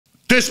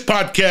This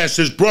podcast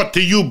is brought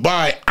to you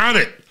by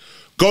ONNIT.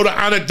 Go to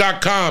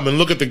ONNIT.com and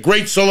look at the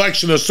great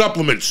selection of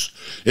supplements.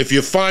 If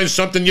you find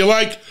something you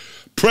like,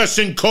 press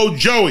in code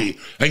Joey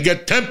and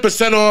get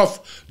 10%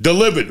 off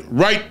delivered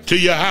right to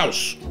your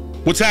house.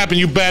 What's happening,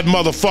 you bad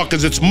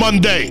motherfuckers? It's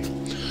Monday,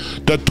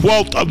 the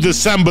 12th of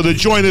December. The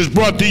joint is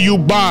brought to you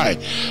by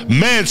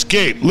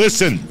Manscaped.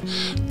 Listen,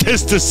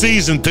 'tis the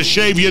season to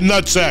shave your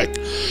nutsack.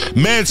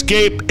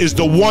 Manscaped is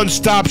the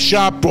one-stop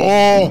shop for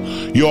all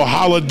your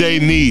holiday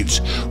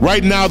needs.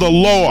 Right now, the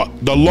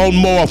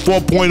Lawnmower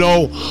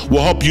 4.0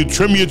 will help you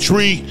trim your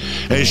tree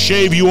and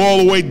shave you all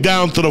the way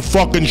down to the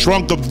fucking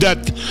trunk of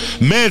death.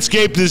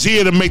 Manscaped is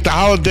here to make the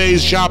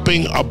holidays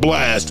shopping a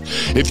blast.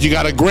 If you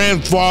got a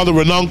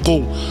grandfather, an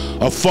uncle,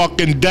 a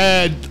fucking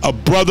dad, a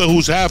brother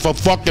who's half a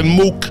fucking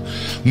mook,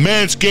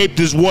 Manscaped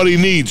is what he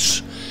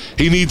needs.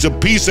 He needs a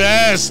piece of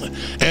ass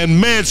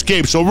and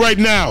Manscaped. So right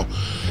now,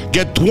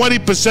 get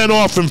 20%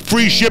 off and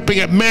free shipping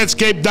at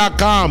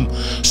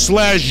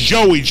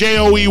manscaped.com/Joey,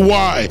 Joey.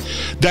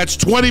 That's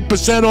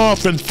 20%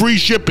 off and free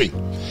shipping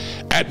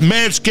at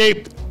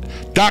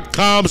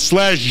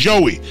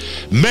manscaped.com/Joey.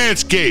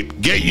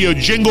 Manscaped, get your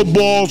jingle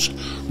balls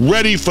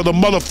ready for the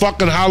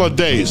motherfucking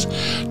holidays.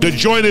 The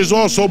joint is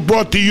also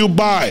brought to you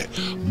by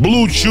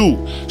BlueChew.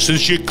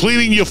 Since you're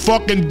cleaning your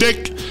fucking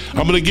dick,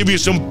 I'm going to give you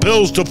some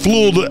pills to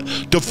fuel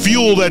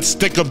that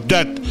stick of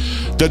death.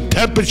 The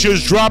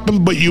temperature's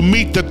dropping, but you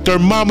meet the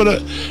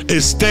thermometer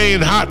is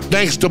staying hot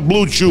thanks to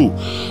BlueChew.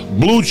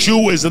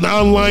 BlueChew is an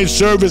online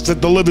service that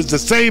delivers the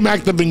same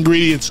active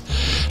ingredients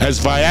as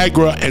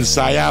Viagra and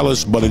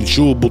Cialis, but in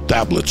chewable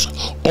tablets,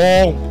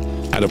 all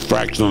at a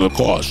fraction of the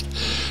cost.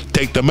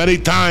 Take them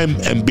anytime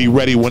and be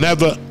ready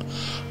whenever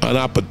an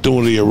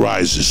opportunity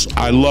arises.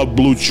 I love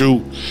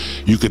BlueChew.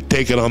 You can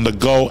take it on the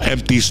go,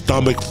 empty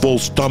stomach, full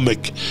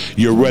stomach.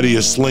 You're ready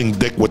to sling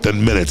dick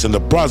within minutes. And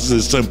the process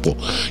is simple.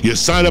 You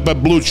sign up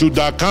at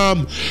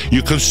BlueChew.com,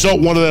 you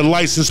consult one of their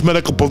licensed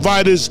medical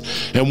providers,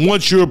 and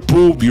once you're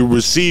approved, you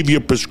receive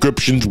your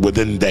prescriptions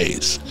within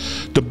days.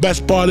 The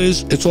best part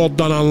is, it's all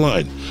done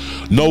online.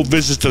 No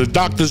visits to the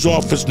doctor's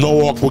office,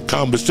 no awkward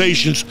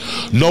conversations,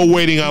 no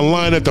waiting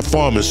online at the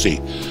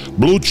pharmacy.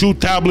 BlueChew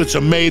tablets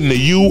are made in the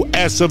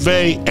US of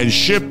A and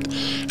shipped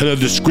in a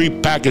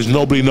discreet package.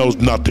 Nobody knows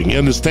nothing. You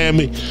understand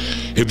me?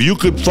 If you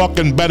could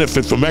fucking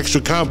benefit from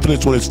extra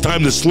confidence when it's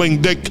time to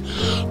sling dick,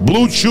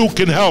 BlueChew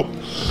can help.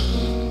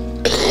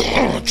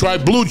 Try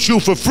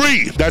BlueChew for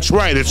free. That's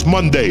right, it's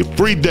Monday,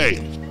 free day.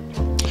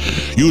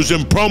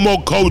 Using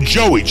promo code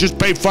Joey. Just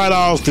pay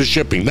 $5 for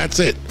shipping. That's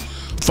it.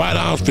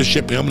 $5 for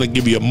shipping. I'm going to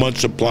give you a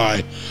month's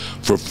supply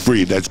for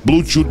free. That's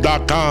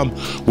BlueChew.com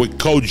with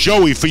code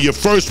Joey for your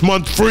first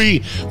month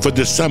free for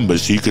December,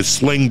 so you can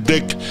sling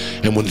dick.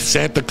 And when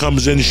Santa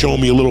comes in, show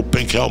him your little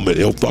pink helmet.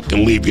 He'll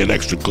fucking leave you an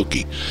extra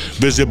cookie.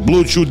 Visit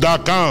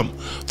BlueChew.com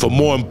for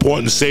more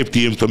important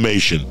safety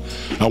information.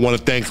 I want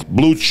to thank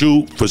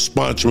BlueChew for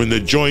sponsoring the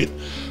joint.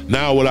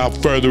 Now, without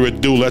further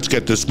ado, let's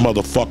get this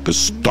motherfucker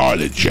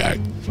started, Jack.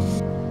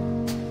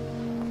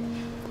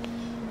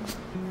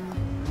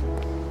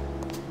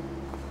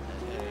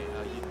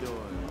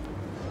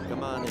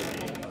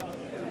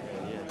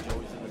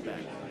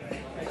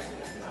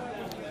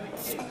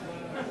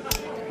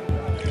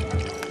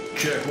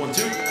 Check 1,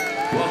 2.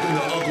 Welcome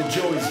to Uncle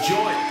Joey's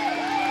Joint.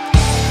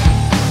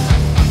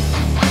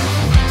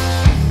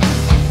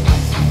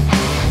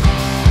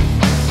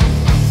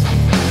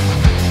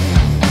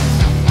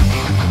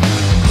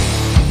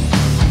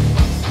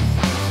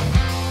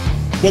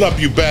 What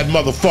up, you bad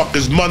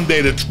motherfuckers?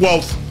 Monday the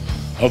 12th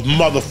of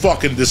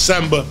motherfucking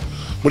December.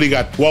 What do you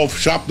got, 12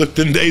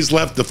 shoplifting days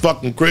left to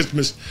fucking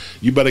Christmas?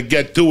 You better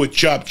get to it,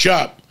 chop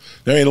chop.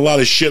 There ain't a lot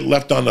of shit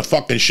left on the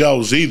fucking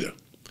shelves either. It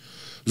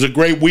was a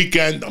great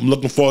weekend. I'm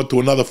looking forward to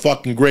another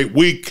fucking great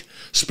week,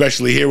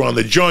 especially here on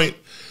the joint.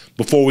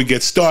 Before we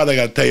get started, I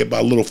got to tell you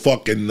about a little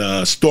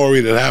fucking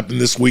story that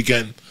happened this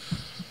weekend.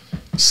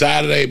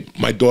 Saturday,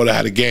 my daughter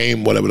had a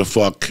game, whatever the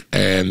fuck,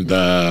 and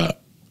I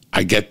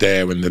get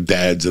there, and the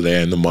dads are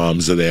there, and the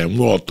moms are there, and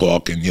we're all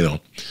talking, you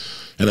know.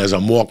 And as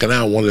I'm walking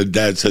out, one of the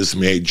dads says to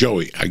me, "Hey,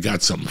 Joey, I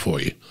got something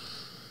for you."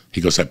 He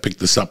goes, "I picked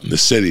this up in the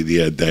city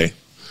the other day.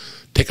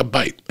 Take a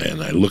bite."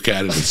 And I look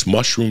at it, it's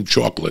mushroom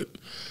chocolate.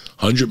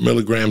 100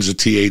 milligrams of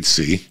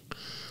THC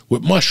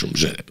with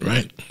mushrooms in it,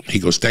 right? He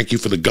goes, "Thank you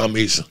for the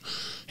gummies."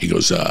 He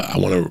goes, "I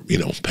want to, you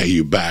know, pay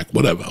you back,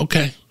 whatever."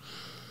 Okay.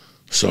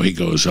 So he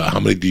goes, "How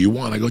many do you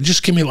want?" I go,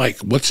 "Just give me like,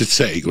 what's it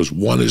say?" He goes,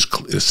 "One is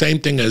the same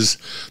thing as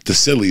the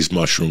Silly's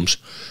mushrooms,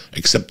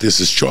 except this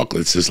is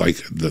chocolate." It says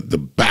like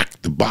the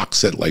box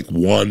set, like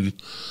 1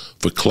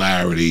 for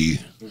clarity,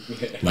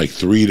 like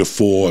 3 to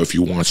 4 if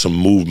you want some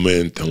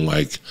movement, and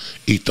like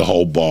eat the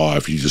whole bar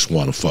if you just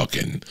want to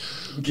fucking.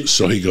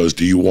 So he goes,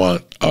 "Do you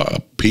want a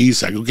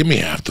piece?" I go, "Give me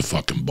half the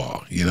fucking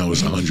bar." You know,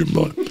 it's 100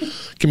 million.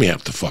 Give me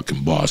half the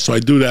fucking bar. So I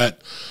do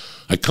that.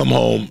 I come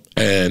home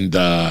and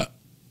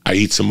I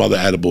eat some other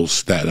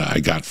edibles that I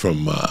got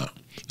from,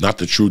 not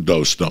the True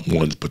Dose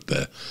ones, but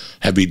the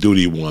heavy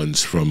duty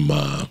ones from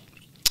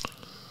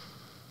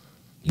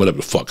whatever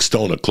the fuck,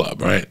 Stoner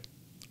Club, right?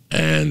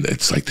 And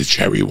it's like the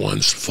cherry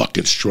one's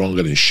fucking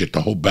stronger than shit.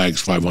 The whole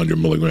bag's 500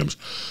 milligrams.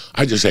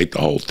 I just ate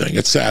the whole thing.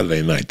 It's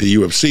Saturday night. The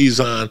UFC's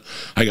on.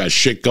 I got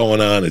shit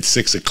going on at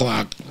 6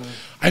 o'clock.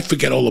 I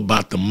forget all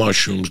about the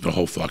mushrooms, the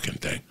whole fucking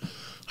thing.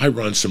 I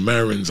run some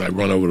errands. I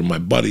run over to my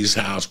buddy's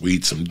house. We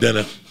eat some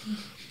dinner.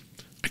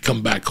 I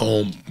come back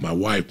home. My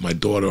wife, my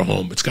daughter are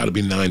home. It's got to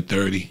be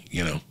 9:30,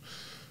 you know.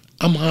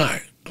 I'm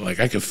high. Like,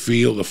 I could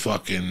feel the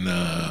fucking,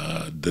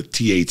 the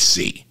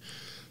THC.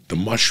 The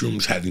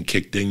mushrooms hadn't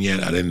kicked in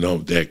yet. I didn't know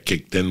if they had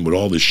kicked in with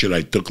all the shit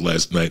I took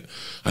last night.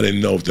 I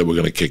didn't know if they were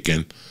going to kick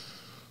in.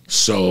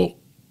 So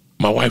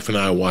my wife and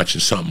I are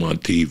watching something on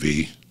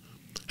TV,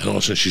 and all of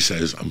a sudden she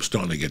says, I'm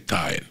starting to get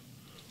tired.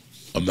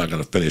 I'm not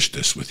going to finish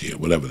this with you,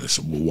 whatever this.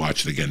 We'll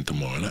watch it again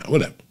tomorrow night,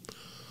 whatever.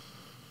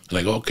 And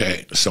I go,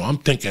 okay. So I'm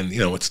thinking, you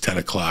know, it's 10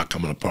 o'clock.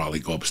 I'm going to probably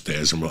go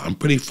upstairs. And I'm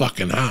pretty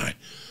fucking high.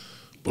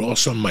 But all of a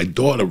sudden my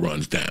daughter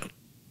runs down.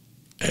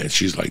 And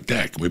she's like,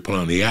 Dad, can we put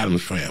on the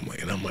Addams Family?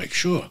 And I'm like,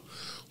 sure.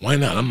 Why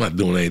not? I'm not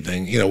doing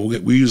anything. You know,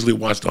 we usually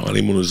watch The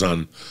Honeymooners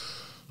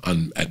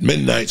at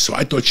midnight. So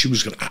I thought she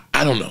was going to,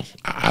 I don't know.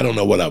 I don't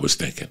know what I was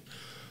thinking.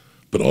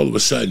 But all of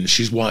a sudden,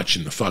 she's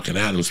watching the fucking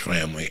Addams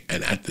Family.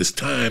 And at this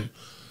time,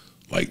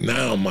 like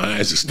now, my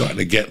eyes are starting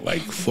to get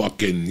like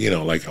fucking, you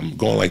know, like I'm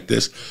going like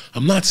this.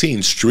 I'm not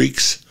seeing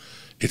streaks.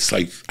 It's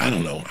like, I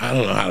don't know. I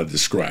don't know how to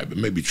describe it.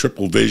 Maybe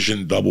triple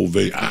vision, double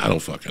vision. I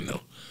don't fucking know.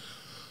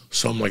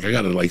 So I'm like, I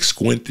got to like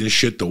squint and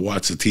shit to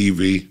watch the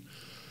TV.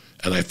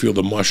 And I feel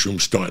the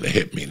mushrooms starting to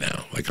hit me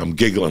now. Like I'm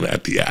giggling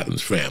at the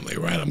Addams Family,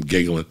 right? I'm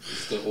giggling.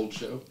 It's the old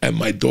show. And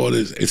my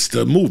daughter's, it's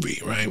the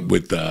movie, right?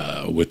 With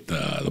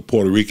the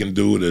Puerto Rican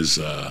dude as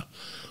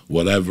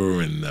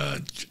whatever, and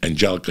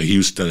Angelica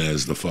Houston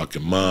as the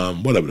fucking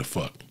mom, whatever the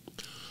fuck.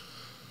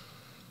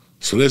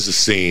 So there's a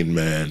scene,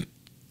 man.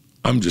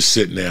 I'm just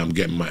sitting there, I'm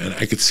getting my, and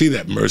I could see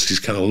that Mercy's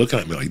kind of looking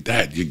at me like,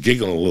 Dad, you're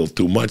giggling a little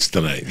too much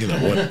tonight. You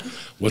know,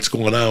 what's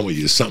going on with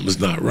you?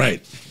 Something's not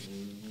right.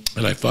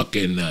 And I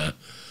fucking,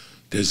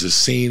 there's a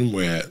scene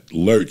where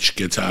Lurch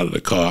gets out of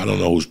the car. I don't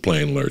know who's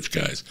playing Lurch,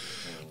 guys.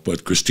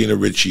 But Christina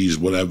Ricci's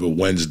whatever,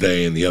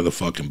 Wednesday, and the other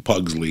fucking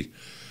Pugsley.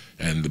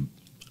 And the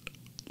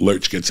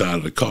Lurch gets out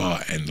of the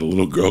car, and the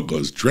little girl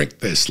goes, drink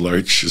this,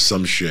 Lurch, or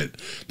some shit.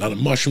 Now the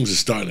mushrooms are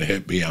starting to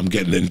hit me. I'm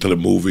getting into the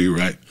movie,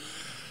 right?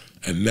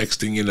 And next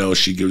thing you know,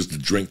 she gives the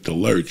drink to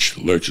Lurch.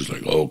 Lurch is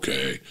like,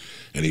 okay.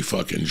 And he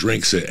fucking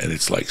drinks it, and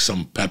it's like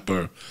some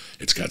pepper.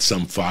 It's got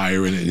some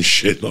fire in it and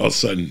shit. And all of a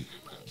sudden,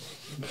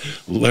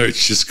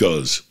 Lurch just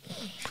goes,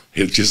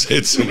 it just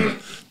hits him.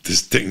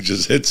 This thing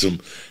just hits him.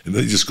 And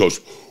then he just goes,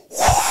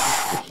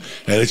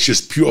 and it's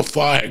just pure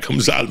fire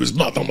comes out of his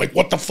mouth. I'm like,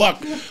 what the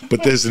fuck?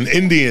 But there's a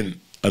statue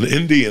of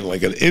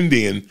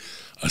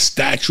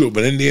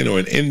an Indian or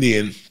an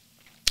Indian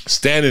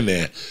standing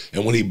there,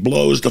 and when he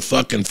blows the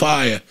fucking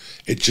fire,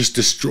 it just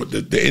destroys,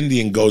 the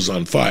Indian goes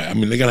on fire. I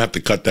mean, they're gonna have to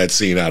cut that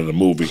scene out of the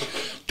movie.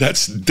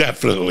 That's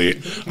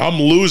definitely,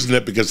 I'm losing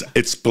it because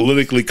it's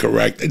politically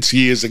correct. It's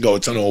years ago,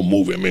 it's an old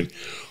movie. I mean,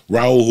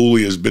 Raul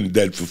Julia has been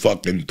dead for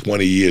fucking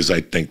 20 years,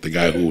 I think, the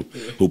guy who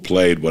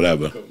played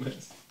whatever.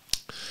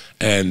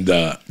 And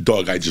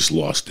dog, I just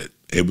lost it.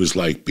 It was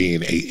like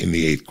being in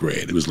the 8th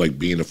grade. It was like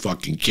being a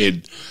fucking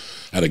kid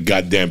at a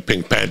goddamn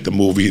Pink Panther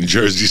movie in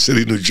Jersey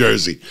City, New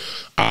Jersey.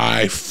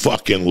 I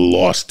fucking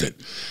lost it.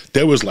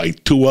 There was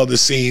like 2 other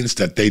scenes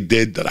that they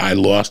did that I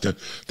lost it.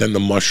 Then the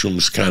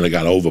mushrooms kind of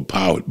got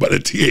overpowered by the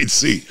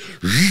THC.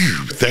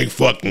 Thank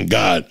fucking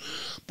God.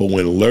 But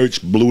when Lurch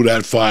blew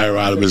that fire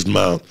out of his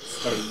mouth,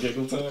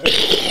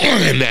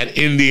 and that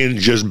Indian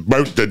just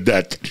burnt to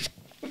death.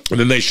 And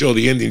then they show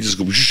the Indian just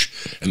go,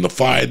 and the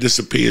fire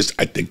disappears.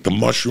 I think the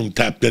mushroom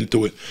tapped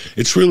into it.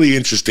 It's really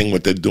interesting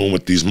what they're doing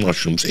with these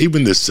mushrooms,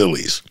 even the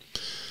sillies.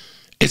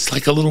 It's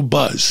like a little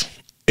buzz.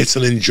 It's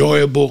an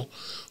enjoyable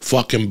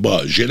fucking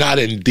buzz. You're not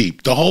in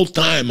deep. The whole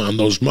time on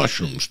those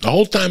mushrooms, the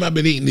whole time I've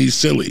been eating these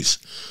sillies,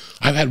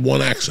 I've had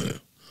one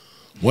accident.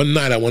 One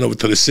night I went over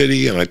to the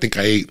city, and I think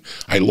I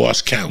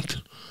lost count.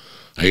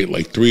 I ate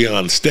like 3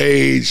 on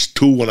stage,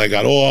 2 when I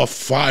got off,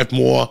 5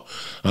 more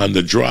on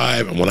the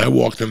drive. And when I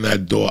walked in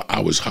that door, I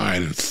was high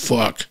than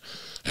fuck.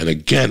 And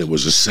again, it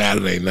was a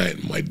Saturday night,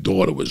 and my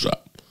daughter was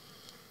up.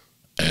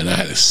 And I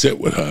had to sit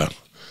with her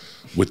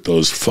with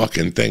those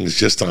fucking things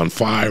just on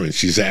fire, and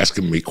she's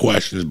asking me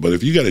questions. But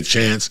if you got a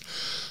chance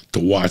to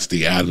watch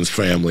the Addams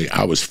Family,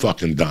 I was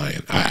fucking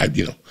dying.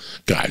 You know,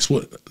 guys,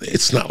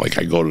 it's not like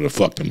I go to the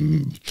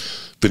fucking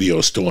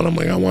video store and I'm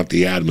like, I want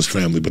the Addams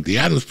Family. But the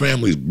Addams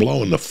Family's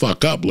blowing the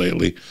fuck up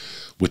lately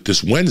with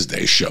this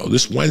Wednesday show.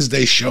 This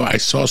Wednesday show, I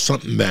saw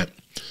something that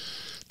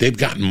they've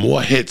gotten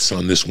more hits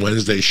on this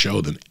Wednesday show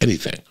than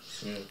anything.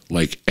 Yeah.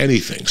 Like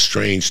anything.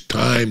 Strange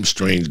Times,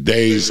 Strange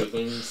Days,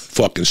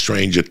 fucking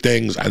Stranger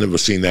Things. I never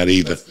seen that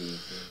either.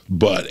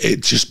 But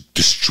it just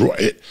destroyed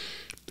it.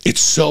 It's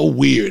so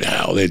weird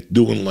how they're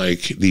doing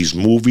like these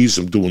movies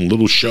and doing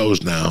little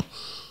shows now.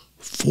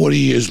 40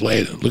 years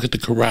later, look at the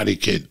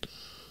Karate Kid.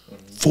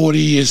 40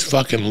 years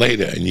fucking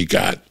later, and you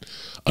got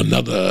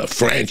another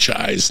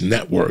franchise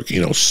network,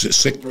 you know,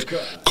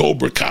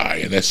 Cobra Kai,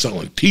 and they're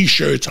selling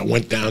T-shirts. I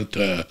went down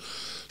to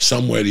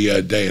somewhere the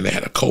other day and they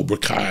had a Cobra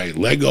Kai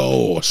Lego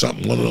or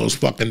something, one of those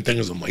fucking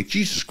things. I'm like,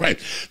 Jesus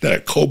Christ, they had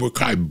a Cobra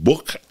Kai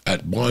book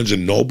at Barnes &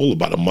 Noble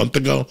about a month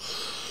ago.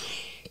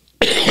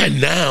 And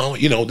now,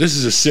 you know, this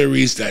is a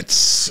series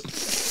that's,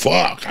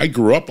 fuck, I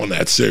grew up on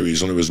that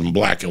series when it was in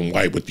black and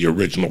white with the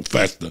original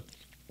Festa.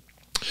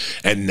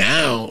 And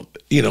now,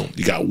 you know,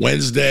 you got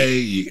Wednesday.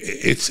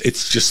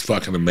 It's just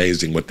fucking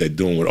amazing what they're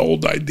doing with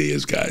old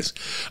ideas, guys.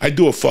 I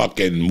do a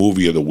fucking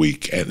movie of the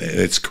week, and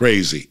it's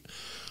crazy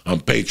on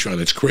Patreon.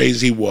 It's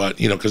crazy what,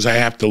 you know, because I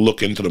have to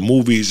look into the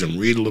movies and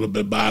read a little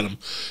bit about them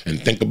and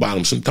think about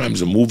them. Sometimes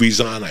the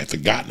movie's on I've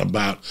forgotten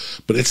about,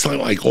 but it's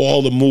like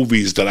all the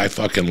movies that I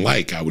fucking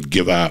like I would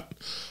give out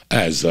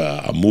as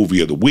a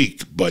movie of the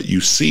week. But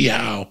you see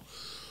how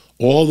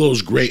all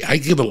those great, I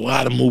give a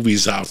lot of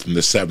movies out from the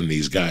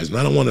 70s, guys, and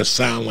I don't want to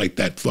sound like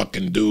that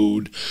fucking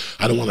dude.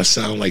 I don't want to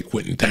sound like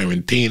Quentin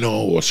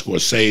Tarantino or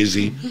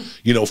Scorsese.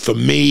 You know, for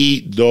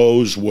me,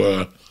 those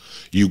were,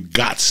 you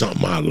got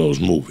something out of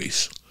those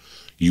movies.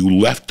 You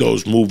left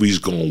those movies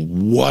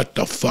going, what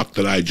the fuck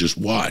did I just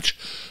watch?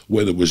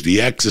 Whether it was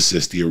The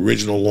Exorcist, the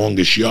original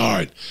Longest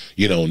Yard.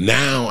 You know,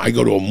 now I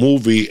go to a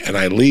movie and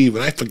I leave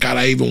and I forgot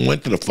I even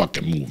went to the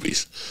fucking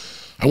movies.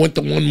 I went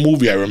to one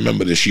movie I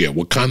remember this year,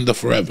 Wakanda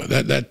Forever.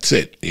 That's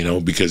it, you know,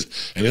 because,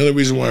 and the other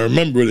reason why I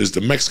remember it is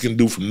the Mexican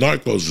dude from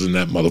Narcos is in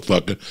that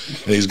motherfucker,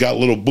 and he's got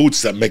little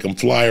boots that make him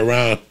fly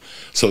around.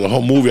 So the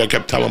whole movie I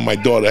kept telling my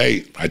daughter,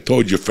 hey, I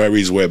told you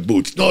fairies wear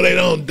boots. No, they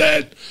don't,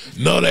 Dad.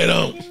 No, they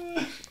don't.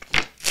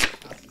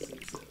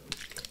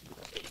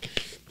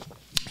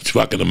 It's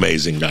fucking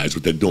amazing, guys,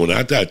 what they're doing.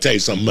 I gotta tell you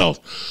something else.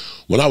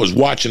 When I was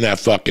watching that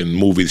fucking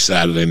movie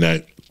Saturday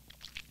night,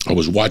 I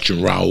was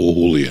watching Raul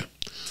Julia.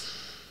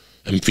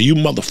 And for you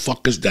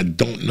motherfuckers that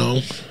don't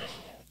know,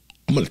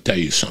 I'm going to tell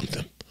you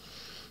something.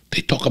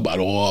 They talk about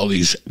all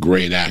these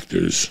great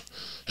actors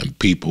and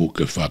people who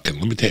could fucking,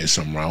 let me tell you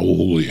something, Raul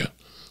Julia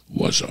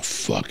was a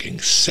fucking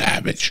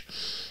savage.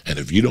 And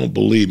if you don't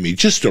believe me,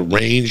 just the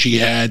range he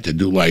had to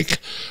do like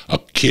a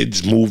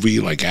kid's movie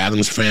like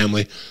Addams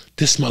Family,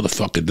 this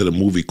motherfucker did a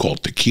movie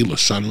called Tequila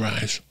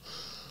Sunrise.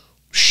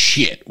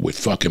 Shit, with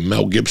fucking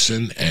Mel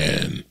Gibson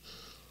and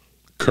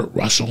Kurt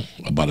Russell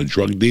about a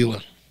drug dealer.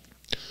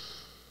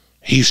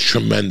 He's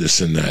tremendous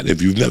in that.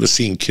 If you've never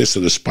seen Kiss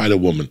of the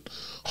Spider-Woman,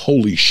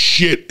 holy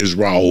shit is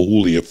Raul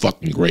Julia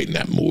fucking great in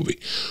that movie.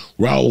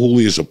 Raul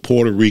Julia is a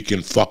Puerto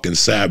Rican fucking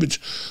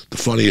savage. The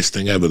funniest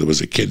thing ever, there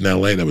was a kid in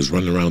L.A. that was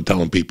running around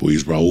telling people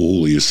he's Raul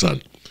Julia's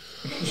son.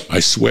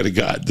 I swear to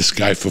God, this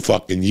guy for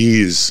fucking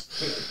years.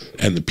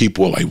 And the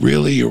people were like,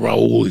 really? You're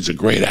Raul? He's a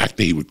great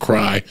actor. He would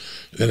cry.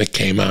 And then it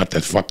came out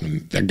that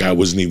that guy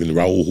wasn't even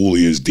Raul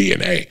Julia's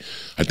DNA.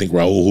 I think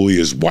Raul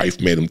Julia's wife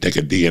made him take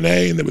a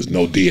DNA, and there was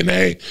no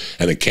DNA.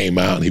 And it came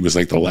out, and he was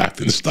like the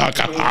laughing stock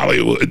of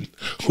Hollywood.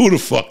 Who the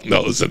fuck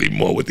knows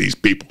anymore with these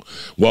people?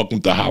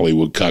 Welcome to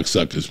Hollywood,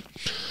 cocksuckers.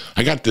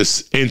 I got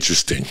this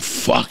interesting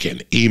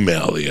fucking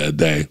email the other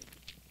day.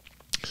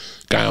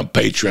 Guy on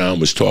Patreon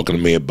was talking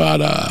to me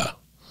about,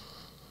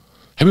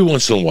 every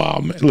once in a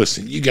while, man,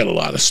 listen, you get a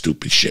lot of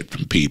stupid shit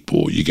from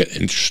people. You get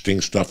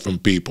interesting stuff from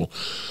people.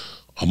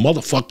 A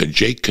motherfucker,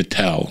 Jake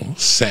Cattell,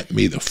 sent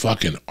me the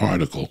fucking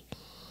article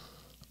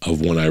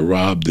of when I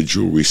robbed the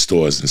jewelry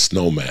stores in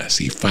Snowmass.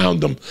 He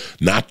found them,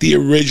 not the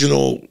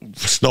original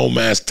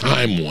Snowmass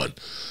Time one,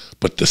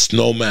 but the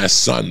Snowmass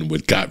Sun,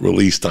 which got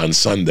released on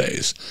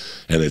Sundays.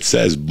 And it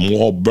says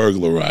mall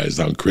burglarized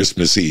on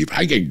Christmas Eve.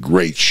 I get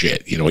great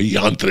shit. You know, he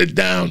hunted it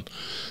down.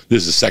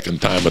 This is the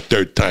second time or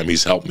third time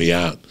he's helped me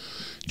out,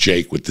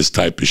 Jake, with this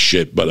type of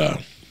shit.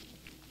 But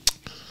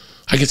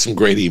I get some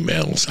great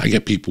emails. I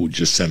get people who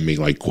just send me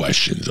like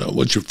questions.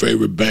 What's your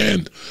favorite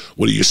band?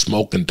 What are you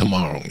smoking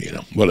tomorrow? You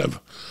know, whatever.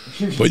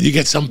 But you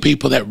get some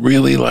people that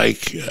really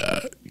like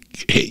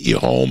hit you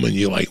home, and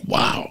you're like,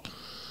 wow,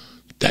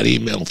 that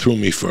email threw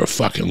me for a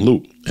fucking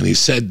loop. And he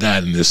said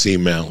that in this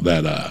email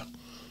that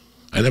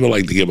I never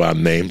like to give out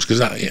names because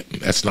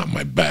that's not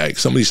my bag.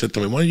 Somebody said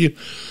to me, why don't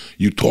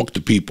you talk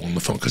to people on the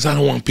phone? Because I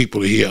don't want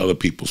people to hear other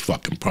people's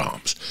fucking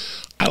problems.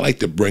 I like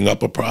to bring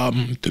up a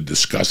problem to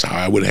discuss how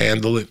I would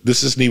handle it.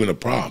 This isn't even a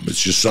problem.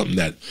 It's just something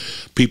that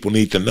people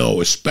need to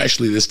know,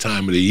 especially this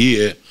time of the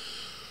year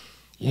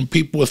when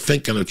people are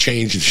thinking of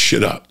changing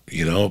shit up.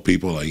 You know,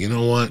 people are like, you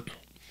know what?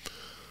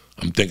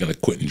 I'm thinking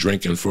of quitting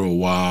drinking for a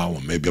while,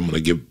 or maybe I'm going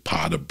to give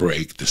pot a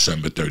break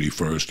December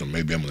 31st, or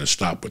maybe I'm going to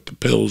stop with the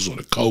pills or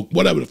the coke,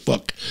 whatever the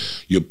fuck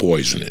your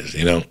poison is,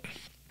 you know?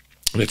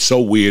 And it's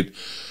so weird.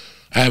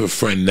 I have a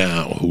friend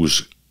now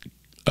who's,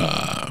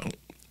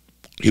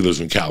 he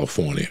lives in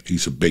California.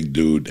 He's a big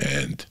dude,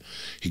 and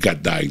he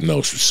got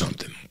diagnosed with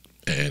something.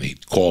 And he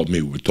called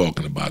me, we were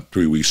talking about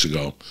 3 weeks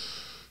ago.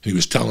 He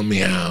was telling me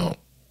how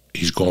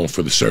he's going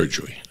for the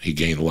surgery. He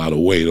gained a lot of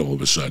weight all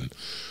of a sudden.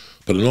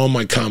 But in all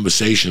my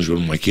conversations with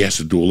him, like, he has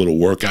to do a little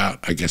workout.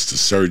 I guess the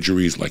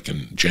surgery is like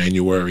in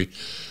January,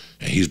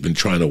 and he's been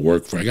trying to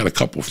work for, I got a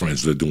couple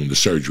friends that are doing the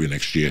surgery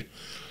next year.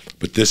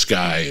 But this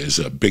guy is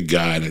a big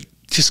guy that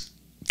just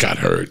got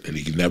hurt, and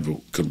he never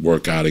could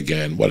work out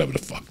again, whatever the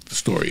fuck the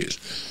story is.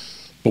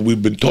 But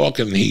we've been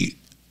talking, he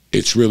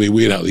it's really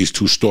weird how these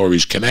two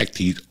stories connect.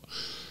 He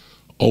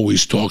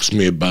always talks to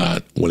me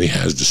about when he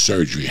has the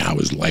surgery, how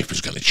his life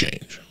is going to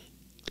change.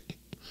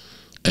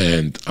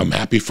 And I'm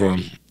happy for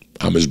him.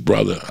 I'm his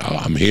brother.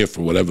 I'm here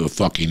for whatever the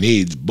fuck he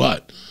needs,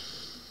 but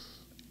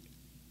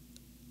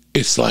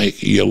it's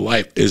like your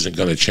life isn't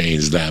going to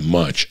change that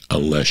much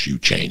unless you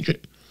change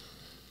it.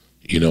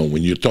 You know,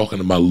 when you're talking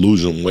about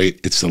losing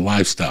weight, it's a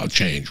lifestyle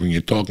change. When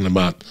you're talking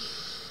about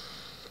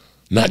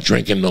not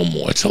drinking no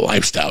more, it's a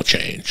lifestyle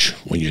change.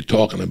 When you're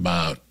talking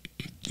about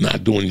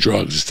not doing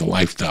drugs, it's a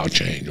lifestyle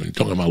change. When you're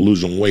talking about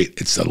losing weight,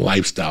 it's a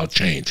lifestyle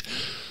change.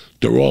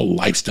 They're all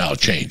lifestyle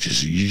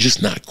changes. You're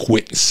just not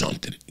quitting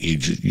something. You're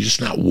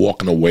just not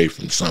walking away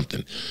from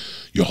something.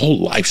 Your whole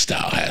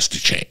lifestyle has to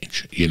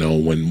change. You know,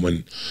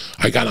 when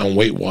I got on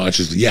Weight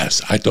Watchers,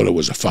 yes, I thought it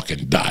was a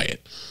fucking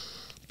diet.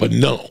 But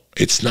no,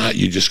 it's not.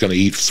 You're just going to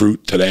eat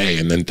fruit today,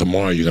 and then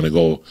tomorrow you're going to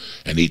go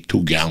and eat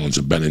 2 gallons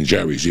of Ben &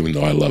 Jerry's, even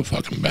though I love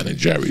fucking Ben &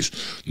 Jerry's.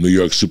 New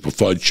York Super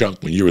Fudge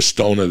Chunk, when you're a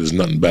stoner, there's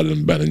nothing better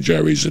than Ben &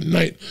 Jerry's at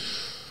night.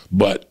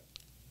 But,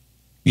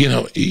 you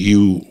know,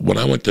 when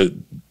I went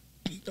to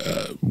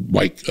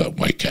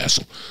White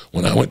Castle,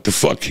 when I went to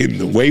fucking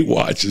the Weight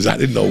Watchers, I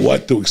didn't know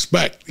what to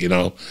expect, you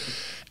know.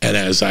 And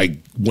as I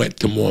went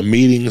to more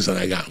meetings and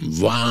I got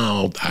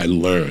involved, I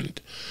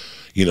learned.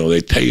 You know,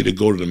 they tell you to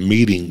go to the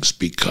meetings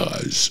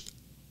because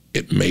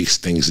it makes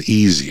things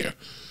easier.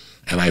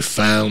 And I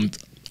found,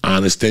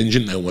 honest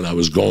engine, that when I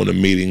was going to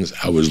meetings,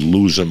 I was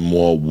losing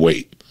more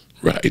weight,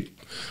 right?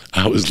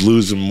 I was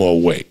losing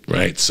more weight,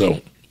 right?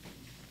 So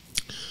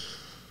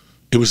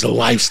it was a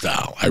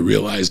lifestyle. I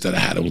realized that I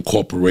had to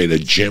incorporate a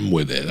gym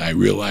with it. I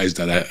realized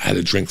that I had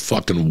to drink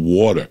fucking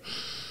water.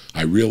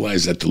 I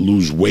realized that to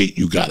lose weight,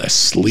 you gotta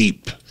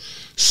sleep.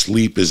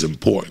 Sleep is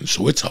important.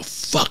 So it's a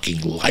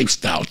fucking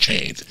lifestyle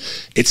change.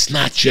 It's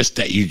not just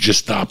that you just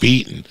stop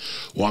eating,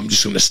 or I'm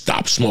just gonna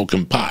stop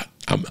smoking pot.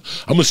 I'm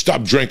gonna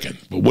stop drinking.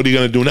 But what are you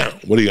gonna do now?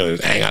 What are you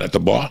gonna hang out at the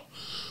bar?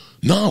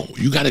 No,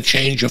 you gotta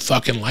change your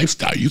fucking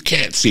lifestyle. You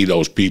can't see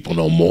those people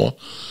no more.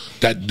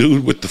 That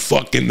dude with the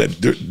fucking,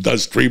 that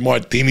does 3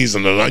 martinis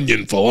and an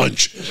onion for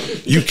lunch,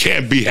 you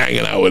can't be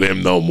hanging out with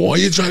him no more.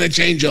 You're trying to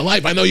change your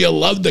life. I know you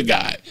love the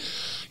guy.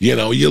 You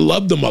know, you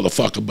love the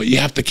motherfucker, but you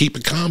have to keep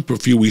it calm for a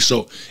few weeks,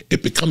 so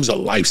it becomes a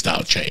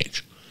lifestyle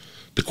change.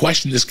 The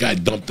question this guy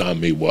dumped on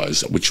me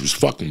was, which was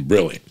fucking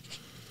brilliant,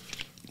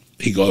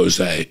 he goes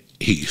that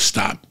he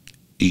stopped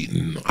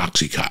eating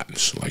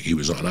Oxycontins. Like, he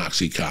was on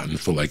Oxycontin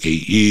for like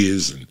 8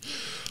 years, and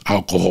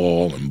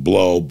alcohol and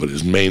blow, but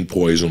his main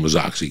poison was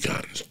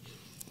Oxycontins.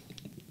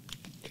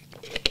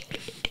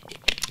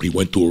 He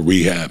went to a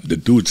rehab. The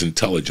dude's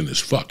intelligent as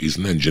fuck. He's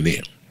an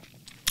engineer.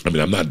 I mean,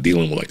 I'm not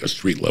dealing with like a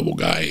street level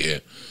guy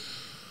here.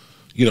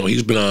 You know,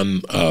 he's been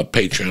on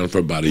Patreon for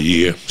about a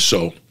year.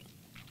 So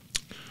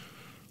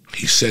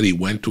he said he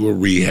went to a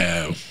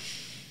rehab,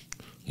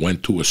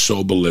 went to a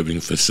sober living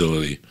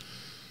facility.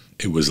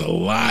 It was a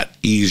lot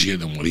easier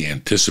than what he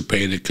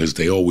anticipated, because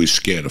they always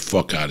scare the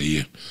fuck out of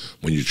you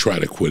when you try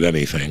to quit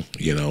anything.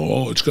 You know,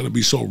 oh, it's going to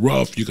be so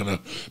rough. You're going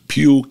to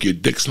puke. Your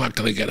dick's not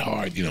going to get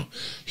hard. You know,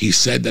 he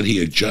said that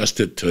he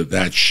adjusted to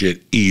that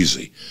shit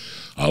easy.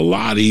 A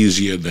lot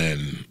easier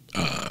than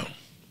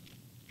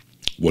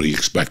what he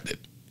expected,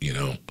 you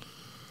know.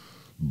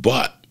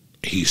 But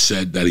he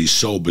said that he's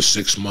sober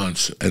 6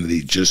 months and that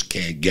he just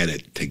can't get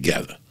it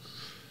together.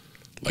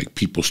 Like,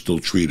 people still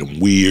treat him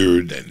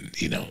weird, and,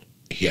 you know,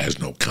 he has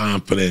no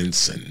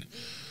confidence, and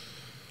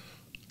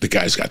the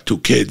guy's got 2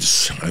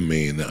 kids. I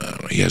mean,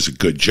 he has a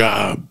good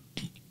job,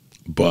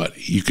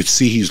 but you could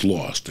see he's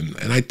lost.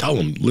 And I tell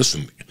him,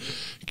 listen,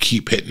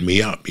 keep hitting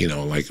me up, you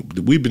know, like,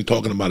 we've been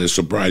talking about his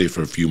sobriety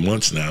for a few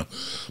months now,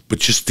 but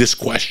just this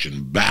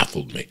question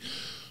baffled me.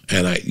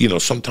 And I, you know,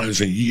 sometimes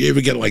when you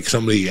ever get like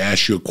somebody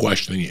asks you a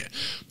question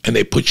and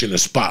they put you in a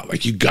spot,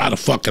 like, you gotta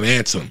fucking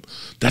answer them.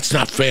 That's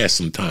not fair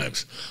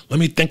sometimes. Let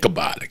me think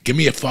about it. Give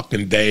me a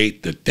fucking day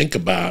to think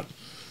about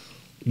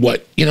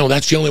what, you know,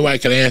 that's the only way I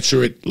can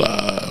answer it,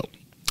 I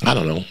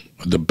don't know,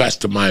 the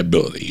best of my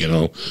ability, you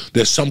know.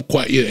 There's some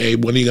question, hey,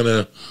 when are you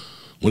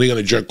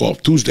gonna jerk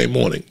off? Tuesday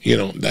morning, you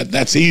know,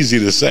 that's easy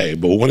to say,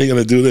 but when are you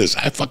gonna do this?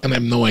 I fucking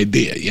have no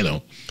idea, you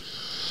know.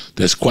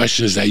 There's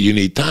questions that you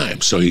need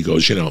time. So he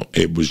goes, you know,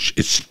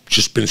 it's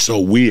just been so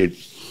weird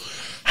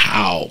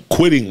how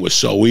quitting was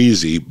so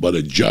easy, but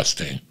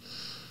adjusting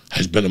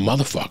has been a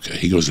motherfucker.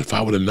 He goes, if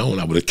I would have known,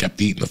 I would have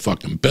kept eating the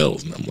fucking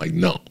pills. And I'm like,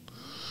 no,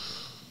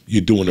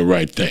 you're doing the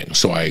right thing.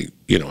 So I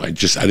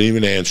didn't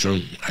even answer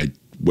him. I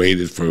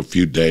waited for a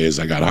few days.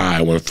 I got high.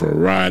 I went for a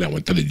ride. I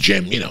went to the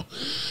gym, you know.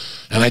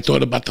 And I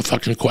thought about the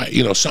fucking question.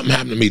 You know, something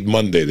happened to me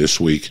Monday this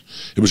week.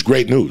 It was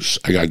great news.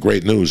 I got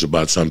great news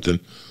about something.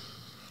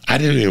 I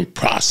didn't even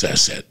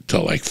process it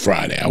till like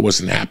Friday. I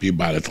wasn't happy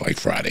about it till like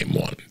Friday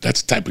morning.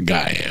 That's the type of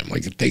guy I am.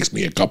 Like, it takes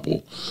me a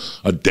couple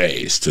of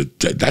days to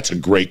that's a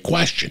great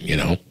question, you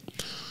know.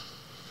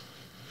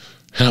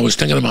 And I was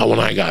thinking about when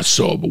I got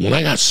sober. When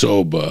I got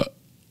sober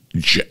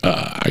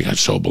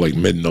like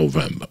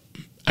mid-November.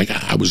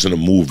 I was in a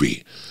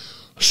movie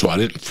So I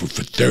didn't, for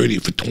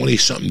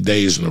 20-something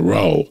days in a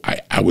row,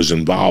 I was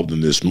involved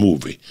in this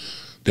movie.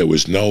 There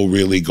was no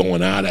really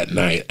going out at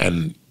night.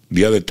 And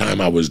the other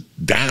time I was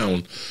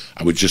down,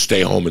 I would just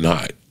stay home and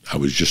hide. I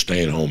was just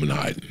staying home and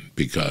hiding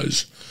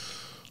because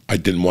I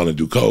didn't want to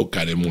do coke.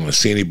 I didn't want to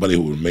see anybody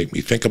who would make me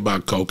think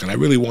about coke. And I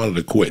really wanted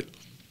to quit.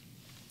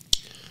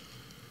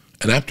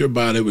 And after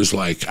about, it was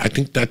like, I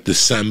think that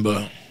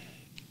December,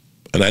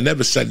 and I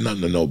never said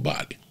nothing to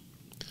nobody.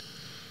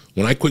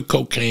 When I quit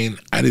cocaine,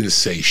 I didn't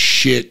say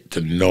shit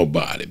to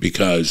nobody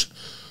because,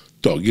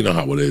 dog, you know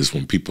how it is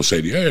when people say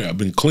to you, hey, I've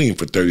been clean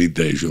for 30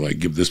 days. You're like,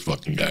 give this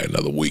fucking guy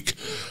another week.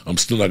 I'm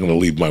still not going to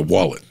leave my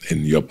wallet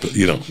in your,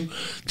 you know,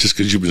 just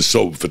because you've been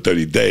sober for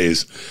 30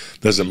 days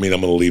doesn't mean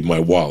I'm going to leave my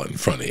wallet in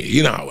front of you,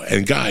 you know.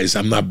 And guys,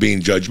 I'm not being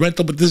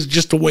judgmental, but this is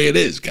just the way it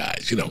is,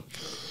 guys, you know.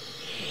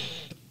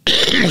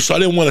 So I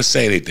didn't want to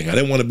say anything. I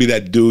didn't want to be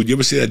that dude. You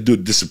ever see that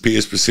dude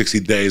disappears for 60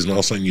 days and all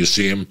of a sudden you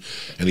see him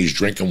and he's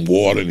drinking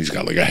water and he's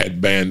got like a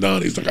headband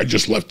on. He's like, I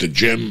just left the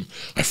gym.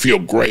 I feel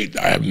great.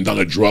 I haven't done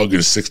a drug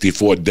in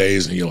 64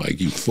 days. And you're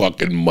like, you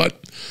fucking mutt.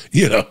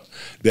 You know,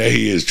 there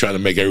he is trying to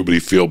make everybody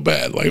feel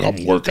bad. Like,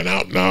 I'm working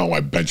out now.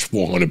 I bench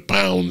 400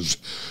 pounds.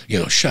 You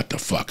know, shut the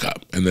fuck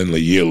up. And then a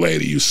year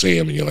later you see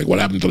him and you're like, what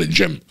happened to the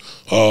gym?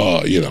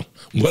 Oh, you know,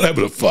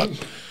 whatever the fuck.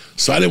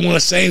 So I didn't want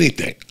to say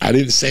anything. I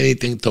didn't say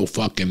anything till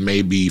fucking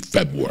maybe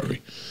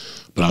February.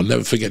 But I'll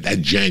never forget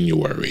that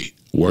January,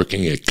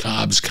 working at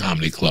Cobb's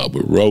Comedy Club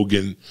with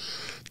Rogan,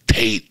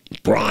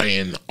 Tate,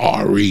 Brian,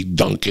 Ari,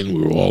 Duncan.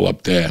 We were all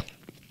up there.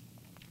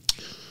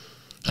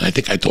 And I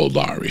think I told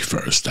Ari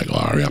first. I go,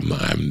 Ari,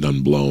 I haven't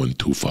done blow in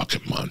 2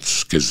 fucking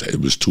months. Because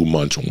it was 2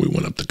 months when we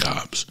went up to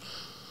Cobb's.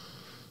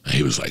 And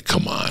he was like,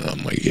 come on.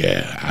 I'm like,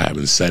 yeah, I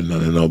haven't said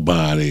nothing to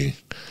nobody.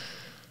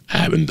 I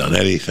haven't done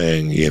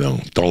anything, you know,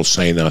 don't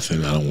say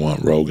nothing. I don't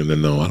want Rogan to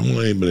know. I don't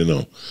want anybody to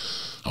know.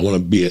 I want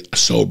to be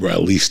sober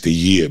at least a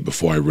year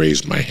before I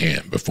raise my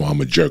hand, before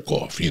I'm a jerk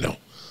off, you know.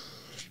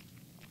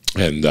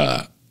 And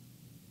that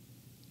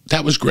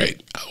was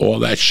great. All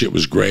that shit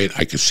was great.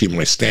 I could see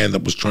my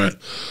stand-up was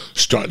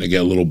starting to get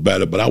a little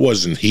better, but I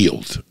wasn't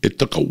healed. It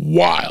took a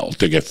while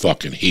to get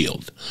fucking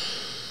healed.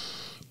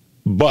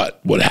 But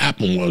what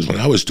happened was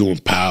when I was doing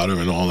powder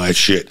and all that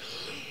shit,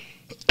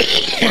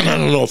 and I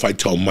don't know if I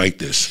told Mike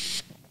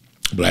this,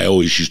 but I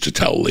always used to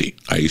tell Lee.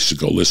 I used to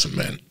go, listen,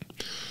 man,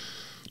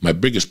 my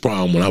biggest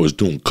problem when I was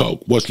doing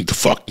coke wasn't the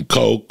fucking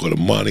coke or the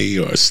money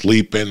or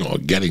sleeping or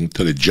getting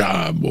to the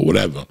job or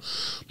whatever.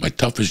 My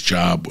toughest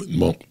job,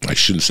 well, I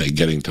shouldn't say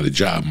getting to the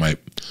job.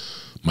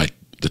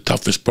 The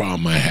toughest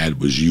problem I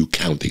had was you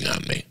counting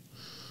on me.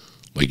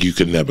 Like, you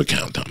could never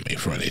count on me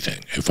for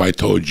anything. If I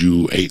told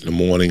you 8 in the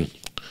morning,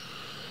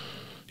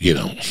 you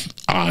know,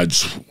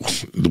 odds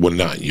were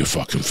not in your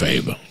fucking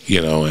favor,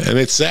 you know, and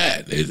it's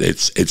sad.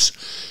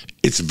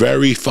 It's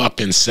very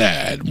fucking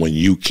sad when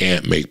you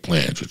can't make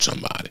plans with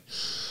somebody.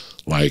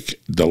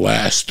 Like, the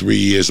last 3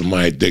 years of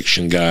my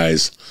addiction,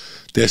 guys,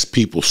 there's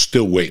people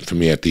still waiting for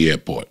me at the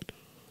airport.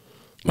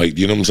 Like,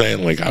 you know what I'm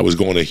saying? Like, I was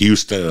going to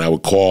Houston and I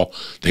would call.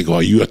 They go,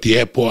 are you at the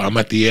airport? I'm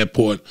at the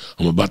airport.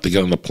 I'm about to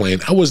get on the plane.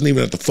 I wasn't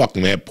even at the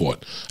fucking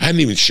airport. I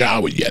hadn't even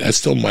showered yet. I was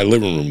still in my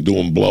living room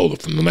doing blow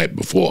from the night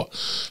before.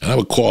 And I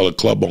would call the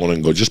club owner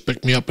and go, just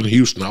pick me up in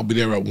Houston. I'll be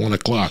there at 1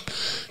 o'clock.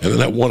 And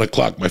then at 1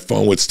 o'clock, my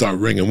phone would start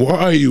ringing. Where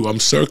are you? I'm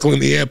circling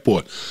the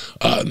airport.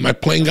 My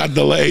plane got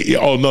delayed.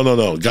 Oh,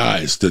 no.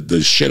 Guys,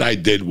 the shit I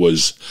did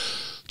was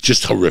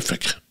just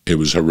horrific. It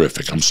was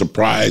horrific. I'm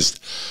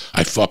surprised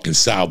I fucking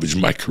salvaged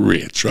my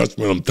career. Trust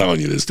me when I'm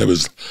telling you this. There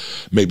was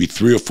maybe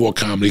 3 or 4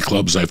 comedy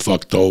clubs I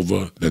fucked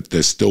over that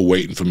they're still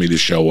waiting for me to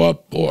show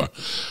up, or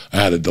I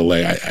had a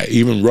delay.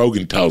 Even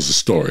Rogan tells the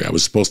story. I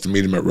was supposed to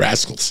meet him at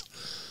Rascals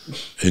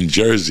in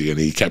Jersey, and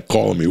he kept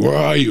calling me, where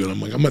are you? And I'm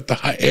like, I'm at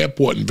the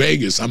airport in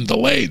Vegas. I'm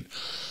delayed.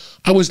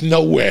 I was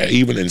nowhere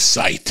even in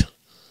sight.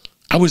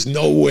 I was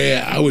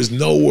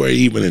nowhere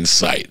even in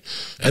sight.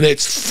 And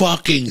it's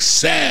fucking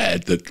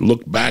sad to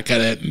look back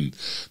at it and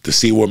to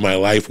see where my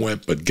life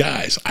went. But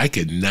guys, I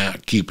could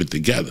not keep it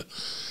together.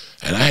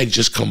 And I had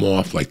just come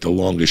off like The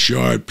Longest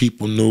Yard.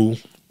 People knew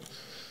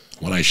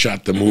when I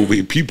shot the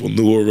movie. People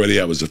knew already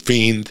I was a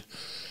fiend.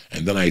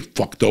 And then I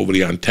fucked over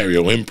the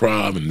Ontario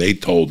Improv and they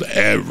told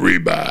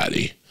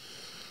everybody.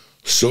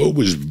 So it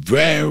was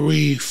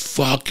very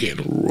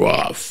fucking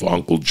rough,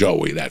 Uncle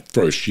Joey, that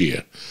first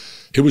year.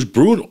 It was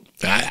brutal.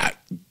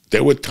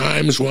 There were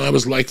times when I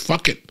was like,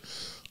 fuck it.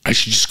 I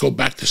should just go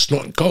back to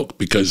snorting coke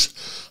because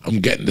I'm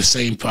getting the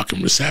same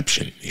fucking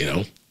reception, you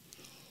know?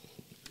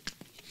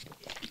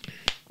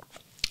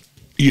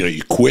 You know,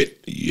 you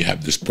quit, you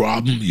have this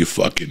problem, you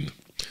fucking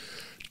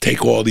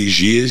take all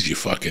these years, you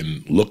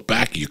fucking look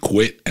back, you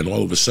quit, and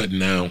all of a sudden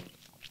now,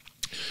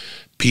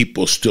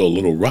 people still a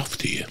little rough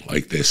to you.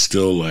 Like, they're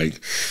still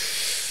like,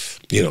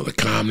 you know, the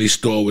Comedy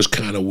Store was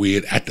kind of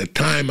weird. At the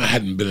time, I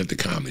hadn't been at the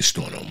Comedy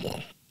Store no more.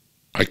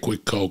 I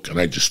quit coke and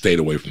I just stayed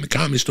away from the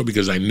Comedy Store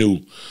because I knew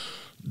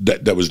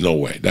that there was no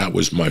way. That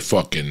was my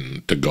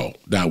fucking to go.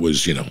 That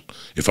was, you know,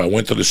 if I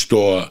went to the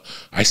store,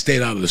 I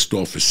stayed out of the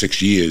store for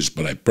 6 years,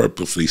 but I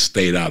purposely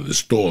stayed out of the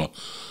store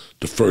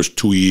the first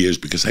 2 years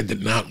because I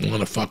did not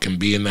want to fucking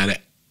be in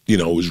that. You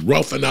know, it was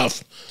rough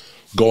enough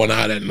going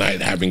out at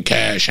night, having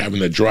cash, having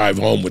to drive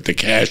home with the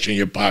cash in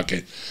your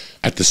pocket.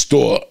 At the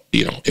store,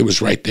 you know, it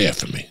was right there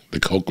for me. The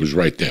coke was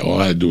right there.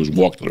 All I had to do was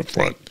walk to the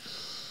front.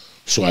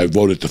 So I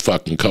voted the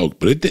fucking coke.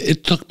 But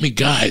it took me,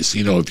 guys,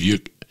 you know, if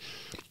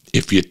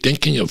you're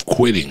thinking of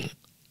quitting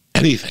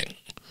anything,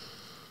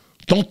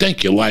 don't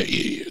think you like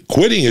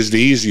quitting is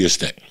the easiest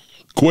thing.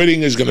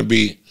 Quitting is going to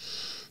be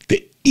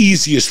the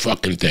easiest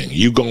fucking thing.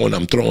 You going,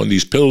 I'm throwing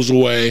these pills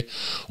away,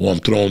 or I'm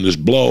throwing this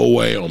blow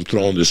away, or I'm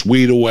throwing this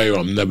weed away, or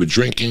I'm never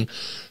drinking.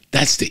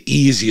 That's the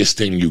easiest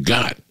thing you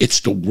got. It's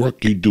the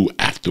work you do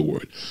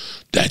afterward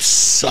that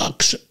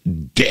sucks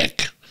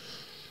dick.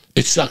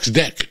 It sucks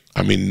dick.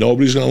 I mean,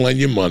 nobody's going to lend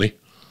you money,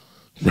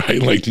 right?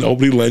 Like,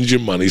 nobody lends you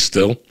money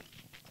still.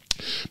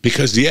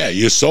 Because, yeah,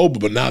 you're sober,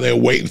 but now they're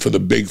waiting for the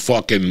big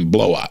fucking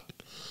blowout.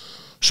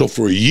 So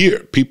for a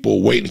year, people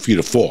are waiting for you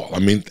to fall. I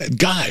mean,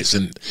 guys,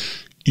 and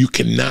you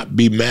cannot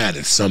be mad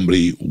at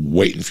somebody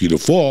waiting for you to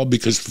fall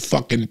because for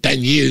fucking 10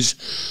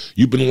 years,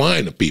 you've been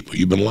lying to people.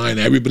 You've been lying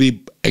to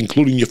everybody,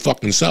 including your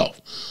fucking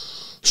self.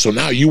 So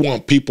now you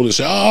want people to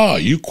say, oh,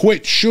 you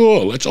quit?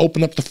 Sure, let's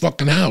open up the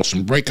fucking house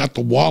and break out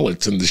the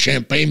wallets and the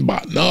champagne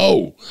bottle.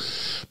 No,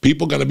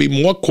 people are going to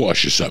be more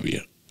cautious of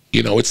you.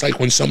 You know, it's like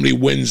when somebody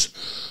wins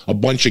a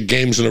bunch of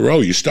games in a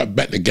row, you start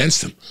betting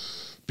against them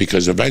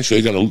because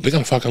eventually they're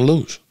gonna fucking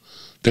lose.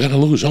 They're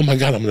going to lose. Oh, my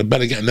God, I'm going to bet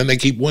again. And then they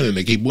keep winning.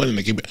 They keep winning.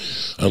 They keep.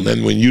 And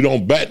then when you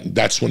don't bet,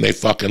 that's when they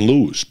fucking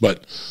lose.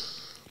 But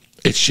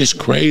it's just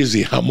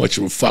crazy how much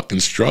of a fucking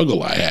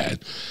struggle I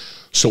had.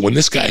 So when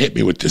this guy hit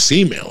me with this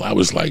email, I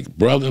was like,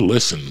 brother,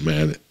 listen,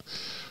 man.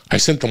 I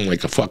sent him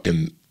like a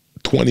fucking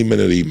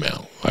 20-minute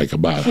email, like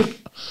about,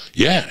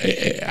 yeah,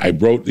 I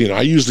wrote, you know,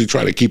 I usually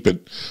try to keep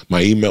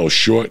my email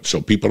short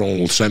so people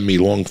don't send me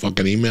long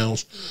fucking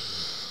emails.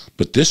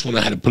 But this one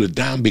I had to put it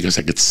down because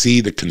I could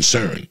see the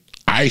concern.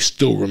 I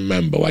still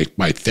remember, like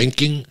by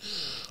thinking,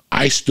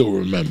 I still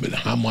remembered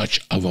how much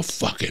of a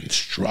fucking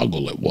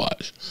struggle it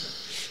was.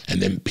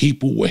 And then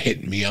people were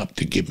hitting me up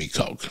to give me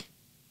coke.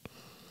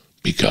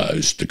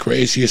 Because the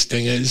craziest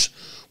thing is,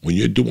 when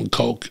you're doing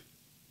coke,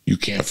 you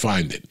can't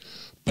find it.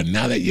 But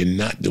now that you're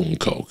not doing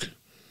coke,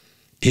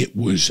 it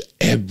was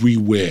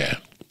everywhere.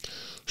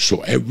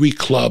 So every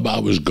club I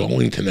was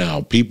going to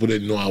now, people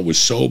didn't know I was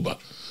sober.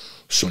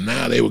 So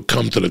now they would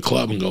come to the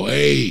club and go,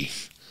 hey,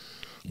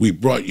 we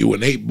brought you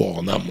an 8-ball.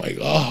 And I'm like,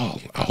 oh,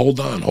 hold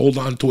on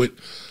to it.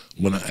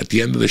 At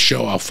the end of the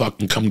show, I'll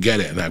fucking come get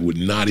it. And I would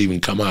not even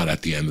come out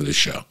at the end of the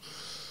show.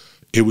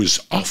 It was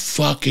a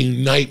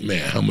fucking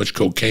nightmare how much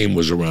cocaine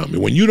was around me.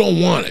 When you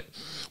don't want it,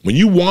 when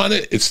you want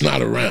it, it's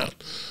not around.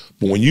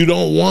 But when you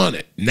don't want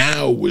it,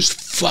 now it was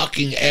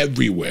fucking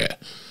everywhere.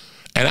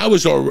 And I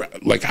was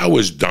like, I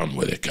was done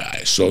with it,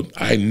 guys. So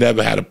I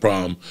never had a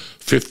problem.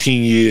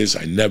 15 years,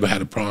 I never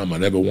had a problem. I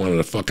never wanted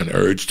a fucking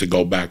urge to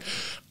go back.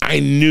 I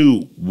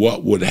knew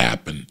what would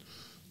happen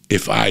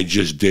if I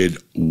just did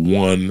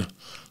one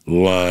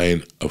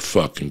line of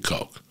fucking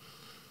coke.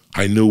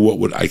 I knew what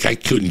would, I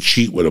couldn't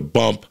cheat with a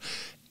bump.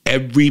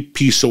 Every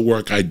piece of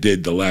work I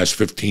did the last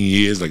 15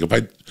 years, like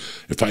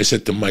if I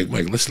said to Mike,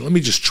 listen, let me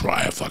just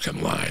try a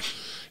fucking line.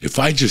 If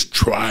I just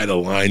tried a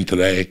line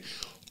today,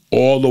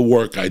 all the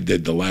work I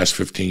did the last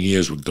 15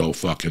 years would go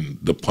fucking,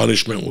 the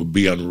punishment would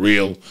be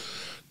unreal.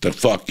 The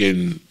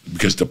fucking,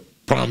 because the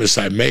promise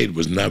I made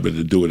was never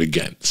to do it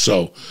again.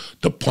 So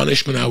the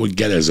punishment I would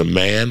get as a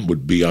man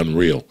would be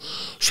unreal.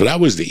 So that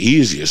was the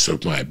easiest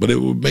of mine, but it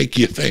would make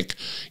you think,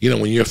 you know,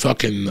 when you're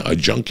fucking a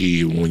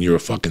junkie, when you're a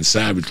fucking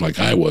savage like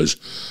I was,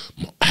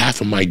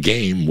 half of my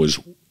game was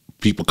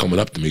people coming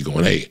up to me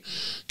going, hey,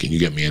 can you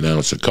get me an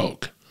ounce of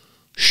coke?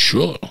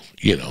 Sure,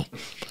 you know.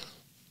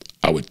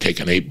 I would take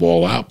an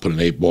 8-ball out, put an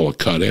 8-ball of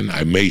cut in.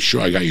 I made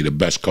sure I got you the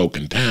best coke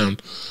in town,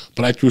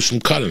 but I threw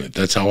some cut in it.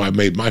 That's how I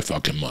made my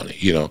fucking money,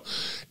 you know.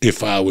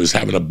 If I was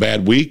having a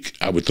bad week,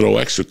 I would throw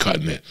extra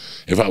cut in it.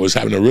 If I was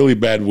having a really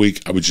bad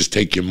week, I would just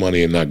take your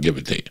money and not give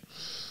it to you.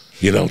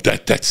 You know,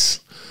 that's,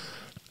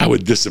 I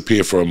would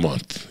disappear for a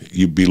month.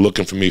 You'd be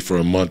looking for me for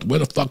a month. Where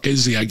the fuck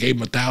is he? I gave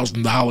him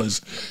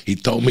 $1,000. He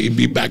told me he'd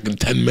be back in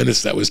 10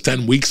 minutes. That was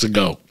 10 weeks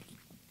ago.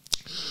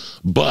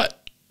 But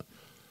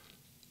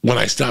when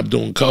I stopped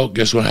doing coke,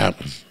 guess what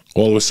happened?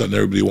 All of a sudden,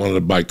 everybody wanted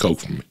to buy coke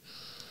from me.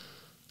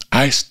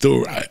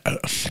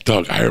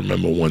 Doug, I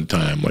remember one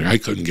time, like I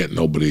couldn't get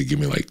nobody to give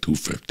me like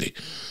 $250.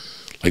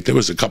 Like there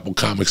was a couple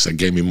comics that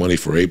gave me money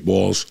for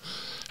 8-balls,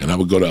 and I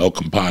would go to El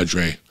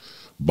Compadre,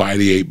 buy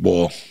the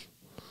 8-ball,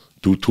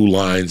 do 2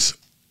 lines,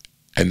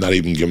 and not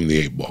even give them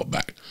the 8-ball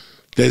back.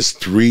 There's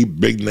 3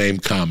 big-name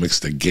comics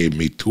that gave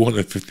me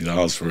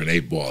 $250 for an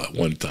 8-ball at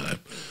one time.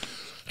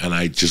 And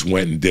I just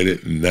went and did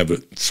it and never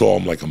saw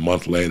them like a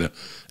month later,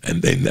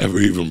 and they never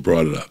even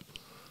brought it up.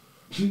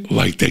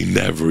 Like they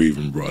never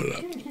even brought it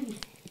up.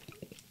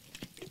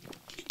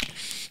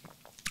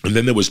 And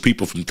then there was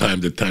people from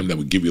time to time that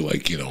would give you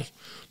like, you know,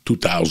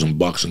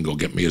 $2,000 and go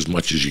get me as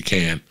much as you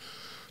can.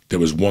 There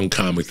was one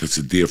comic that's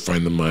a dear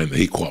friend of mine that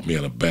he caught me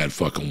on a bad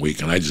fucking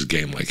week, and I just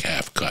gave him like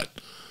half cut.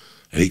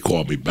 And he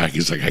called me back.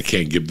 He's like, I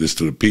can't give this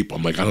to the people.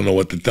 I'm like, I don't know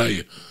what to tell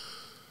you.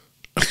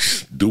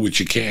 Do what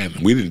you can.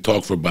 We didn't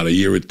talk for about a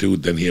year or two.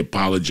 Then he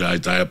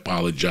apologized. I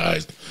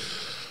apologized.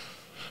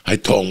 I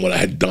told him what I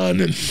had done,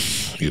 and,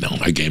 you know,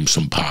 I gave him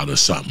some pot or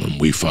something,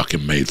 and we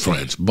fucking made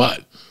friends.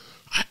 But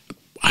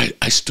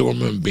I still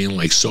remember being,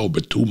 like, sober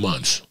 2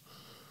 months,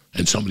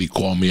 and somebody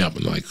called me up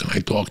and, like, can I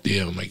talk to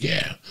you? I'm like,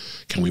 yeah.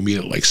 Can we meet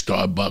at, like,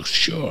 Starbucks?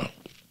 Sure.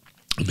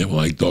 And they were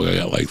like, dog, I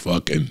got, like,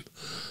 fucking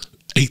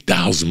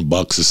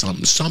 $8,000 or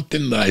something.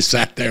 Something that I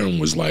sat there and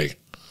was like,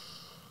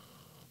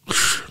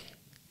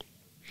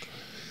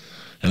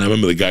 and I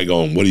remember the guy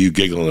going, what are you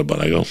giggling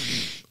about? I go,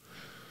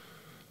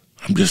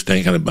 I'm just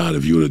thinking about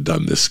if you would have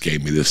done this,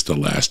 gave me this the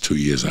last 2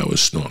 years I was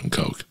snorting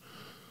coke,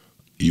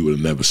 you would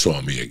have never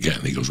saw me again.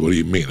 He goes, what do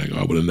you mean? I go,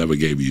 I would have never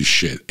gave you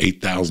shit.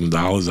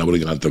 $8,000, I would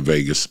have gone to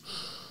Vegas.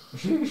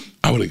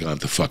 I would have gone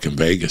to fucking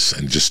Vegas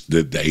and just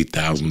did the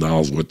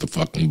 $8,000 worth of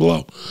fucking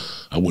blow.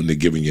 I wouldn't have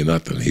given you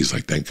nothing. He's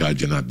like, thank God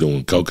you're not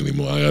doing coke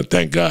anymore. I go,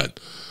 thank God.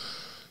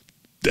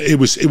 It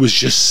was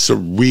just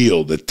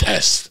surreal, the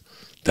test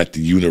that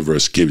the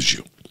universe gives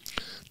you.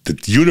 The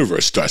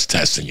universe starts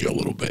testing you a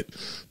little bit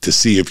to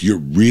see if you're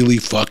really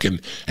fucking,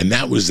 and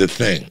that was the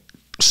thing.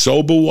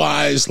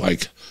 Sober-wise,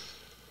 like,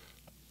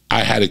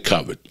 I had it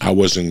covered. I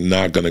wasn't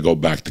not going to go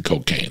back to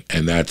cocaine,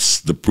 and that's,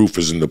 the proof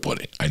is in the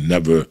pudding. I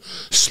never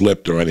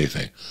slipped or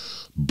anything.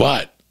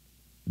 But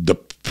the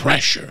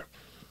pressure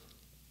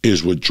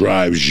is what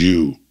drives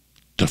you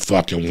to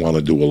fucking want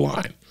to do a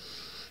line.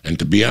 And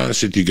to be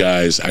honest with you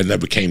guys, I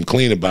never came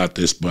clean about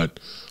this, but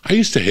I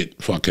used to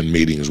hit fucking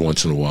meetings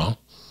once in a while.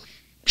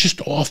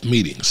 Just off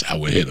meetings, I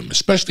would hit them,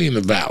 especially in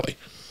the Valley.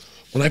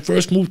 When I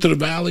first moved to the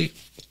Valley,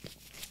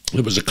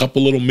 there was a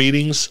couple little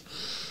meetings.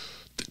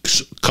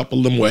 A couple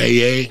of them were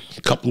AA,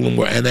 a couple of them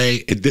were NA.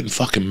 It didn't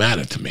fucking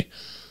matter to me.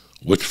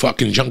 With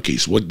fucking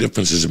junkies, what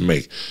difference does it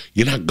make?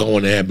 You're not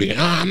going there being,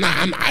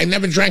 I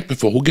never drank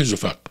before. Who gives a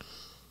fuck?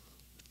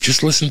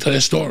 Just listen to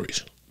their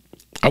stories.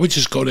 I would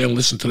just go there and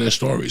listen to their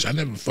stories. I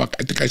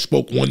think I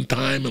spoke one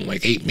time in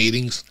like 8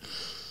 meetings.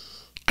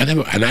 And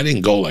I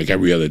didn't go like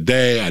every other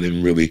day. I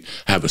didn't really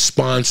have a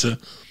sponsor.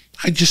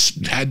 I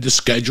just had the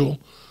schedule.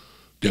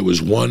 There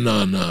was one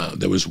on,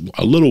 there was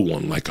a little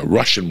one, like a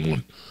Russian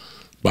one,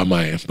 by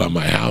my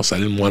house. I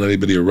didn't want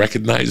anybody to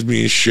recognize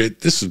me and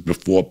shit. This is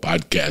before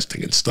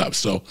podcasting and stuff.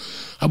 So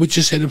I would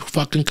just hit a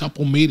fucking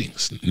couple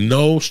meetings.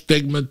 No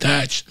stigma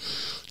attached,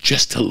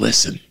 just to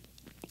listen.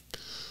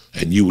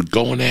 And you would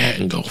go in there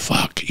and go,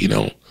 fuck, you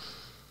know,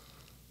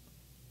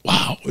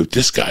 wow, if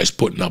this guy's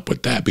putting up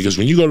with that. Because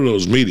when you go to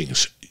those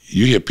meetings,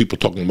 you hear people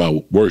talking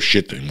about worse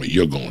shit than what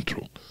you're going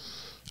through.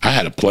 I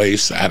had a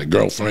place, I had a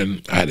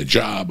girlfriend, I had a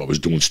job, I was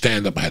doing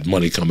stand-up, I had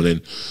money coming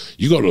in.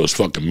 You go to those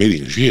fucking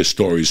meetings, you hear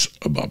stories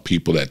about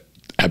people that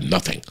have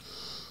nothing.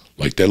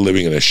 Like they're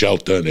living in a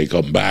shelter and they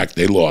come back,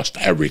 they lost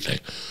everything.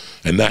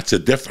 And that's the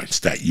difference,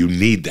 that you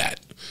need that.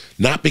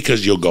 Not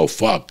because you'll go,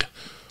 fuck,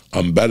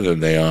 I'm better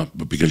than they are,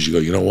 but because you go,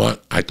 you know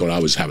what? I thought I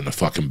was having a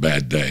fucking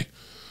bad day.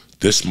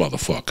 This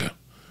motherfucker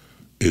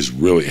is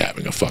really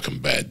having a fucking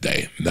bad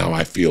day. Now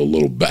I feel a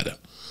little better.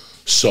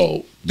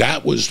 So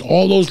that was,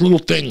 all those little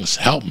things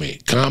helped me.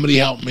 Comedy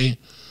helped me.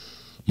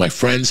 My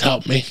friends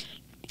helped me.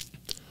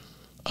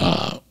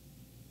 But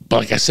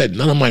like I said,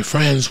 none of my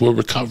friends were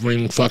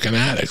recovering fucking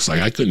addicts.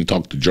 Like I couldn't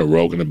talk to Joe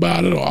Rogan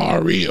about it, or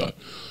Ari,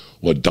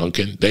 or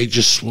Duncan. They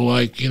just were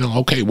like, you know,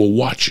 okay, we'll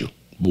watch you.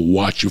 We'll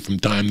watch you from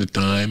time to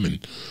time.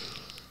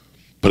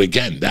 But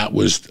again, that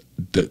was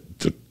the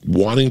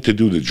wanting to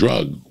do the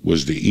drug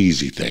was the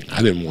easy thing.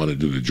 I didn't want to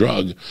do the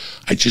drug.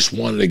 I just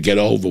wanted to get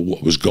over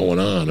what was going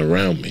on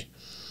around me.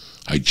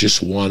 I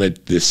just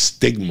wanted this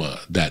stigma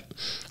that,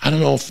 I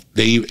don't know if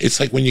it's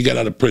like when you get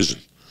out of prison.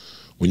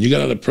 When you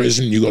get out of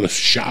prison, you go to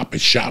shop at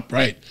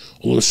ShopRite,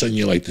 all of a sudden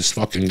you're like, this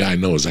fucking guy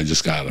knows I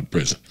just got out of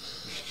prison.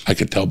 I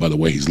could tell by the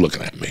way he's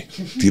looking at me.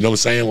 Do you know what I'm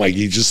saying? Like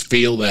you just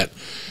feel that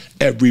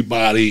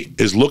everybody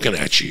is looking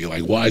at you. You're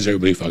like, why is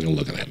everybody fucking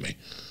looking at me?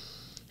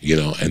 You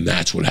know, and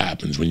that's what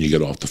happens when you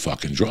get off the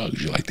fucking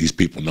drugs. You're like, these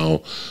people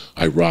know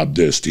I robbed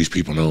this. These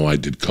people know I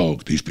did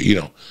coke. These, you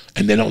know,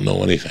 and they don't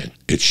know anything.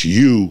 It's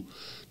you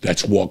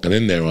that's walking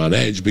in there on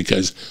edge,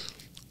 because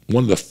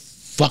one of the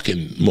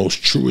fucking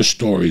most truest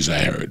stories I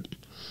heard,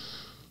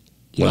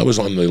 when I was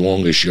on The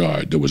Longest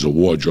Yard, there was a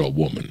wardrobe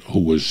woman who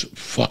was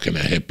fucking a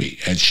hippie,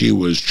 and she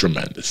was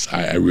tremendous.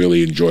 I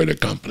really enjoyed her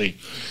company.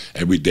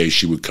 Every day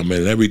she would come in,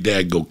 and every day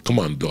I'd go, come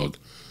on, dog,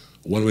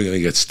 when are we going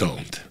to get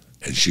stoned?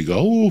 And she'd go,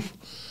 oh,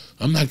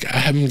 I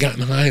haven't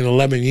gotten high in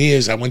 11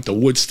 years. I went to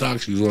Woodstock.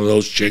 She was one of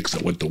those chicks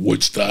that went to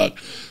Woodstock.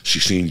 She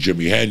seen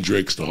Jimi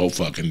Hendrix, the whole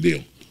fucking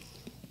deal.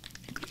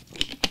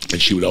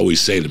 And she would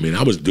always say to me, and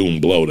I was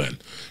doing blow then.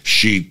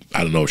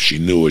 I don't know if she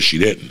knew or she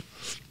didn't,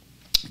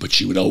 but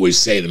she would always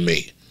say to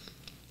me,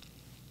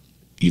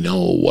 you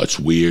know what's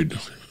weird?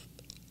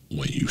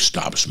 When you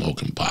stop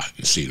smoking pot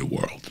and see the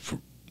world.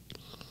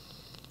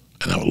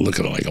 And I would look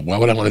at her like, why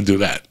would I want to do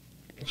that?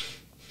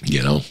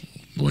 You know,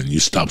 when you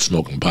stop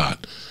smoking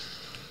pot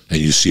and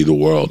you see the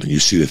world and you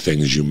see the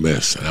things you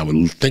miss. And I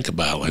would think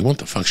about it, like, what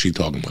the fuck's she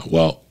talking about?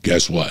 Well,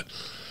 guess what?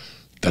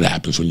 That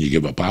happens when you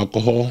give up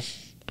alcohol.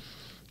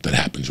 That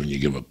happens when you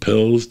give up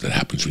pills. That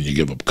happens when you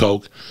give up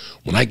coke.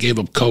 When I gave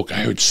up coke,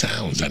 I heard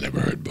sounds I never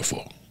heard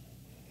before.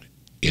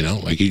 You know,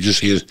 like you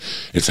just hear,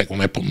 it's like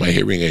when I put my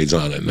hearing aids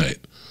on at night,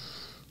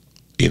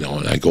 you know,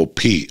 and I go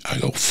pee, I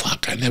go,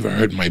 fuck, I never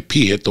heard my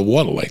pee hit the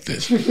water like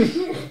this.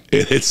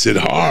 It hits it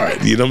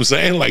hard, you know what I'm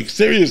saying? Like,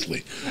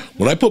 seriously.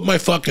 When I put my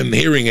fucking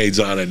hearing aids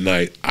on at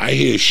night, I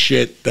hear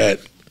shit that,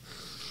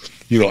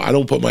 you know, I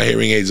don't put my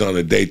hearing aids on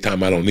at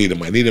daytime, I don't need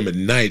them. I need them at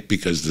night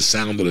because the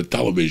sound of the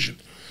television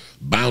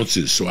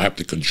bounces, so I have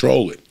to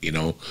control it, you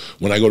know.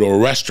 When I go to a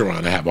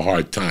restaurant, I have a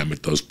hard time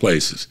at those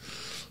places.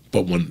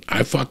 But when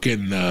I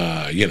fucking,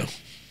 you know,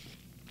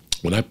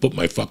 when I put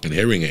my fucking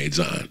hearing aids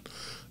on,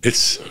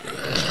 it's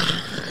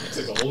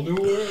like a whole new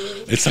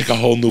world. It's like a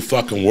whole new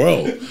fucking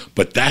world.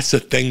 But that's the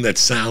thing that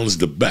sounds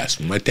the best.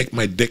 When I take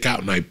my dick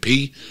out and I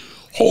pee,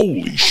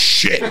 holy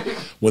shit.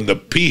 When the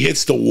pee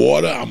hits the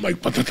water, I'm like,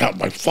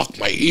 fuck,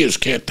 my ears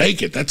can't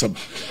take it. That's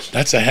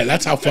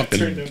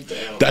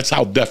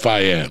how deaf I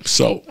am.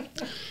 So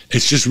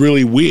it's just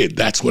really weird.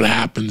 That's what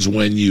happens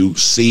when you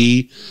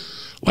see,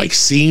 like,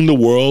 seeing the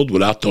world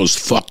without those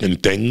fucking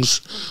things.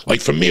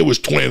 Like, for me, it was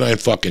 29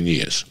 fucking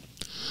years.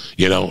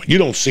 You know, you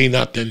don't see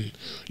nothing.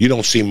 You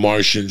don't see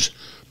Martians.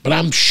 But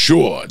I'm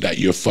sure that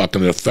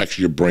it affects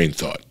your brain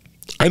thought.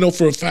 I know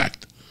for a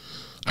fact.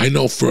 I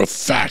know for a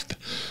fact.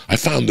 I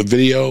found the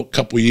video a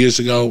couple of years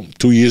ago,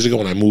 2 years ago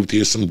when I moved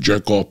here. Some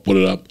jerk-off put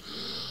it up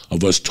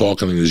of us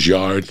talking in his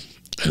yard.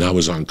 And I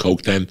was on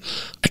coke then.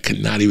 I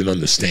could not even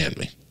understand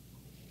me.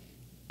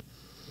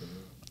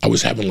 I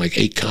was having like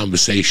 8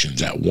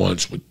 conversations at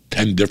once with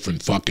 10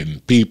 different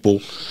fucking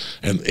people.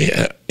 And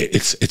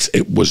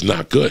it was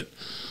not good.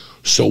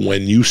 So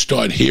when you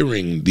start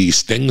hearing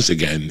these things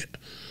again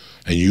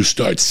and you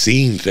start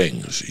seeing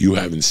things you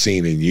haven't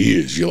seen in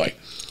years, you're like,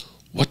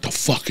 what the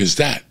fuck is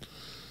that?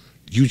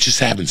 You just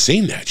haven't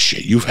seen that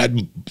shit. You've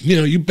had, you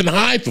know, you've been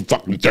high for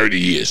fucking 30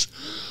 years.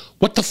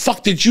 What the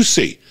fuck did you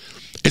see?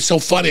 It's so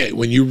funny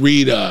when you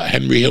read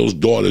Henry Hill's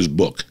daughter's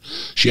book.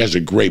 She has a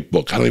great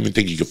book. I don't even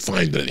think you can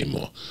find it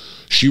anymore.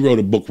 She wrote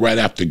a book right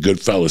after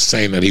Goodfellas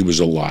saying that he was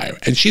a liar.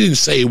 And she didn't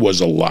say he was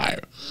a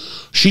liar.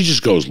 She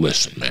just goes,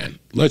 listen, man,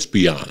 let's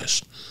be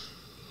honest.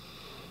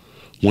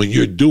 When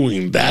you're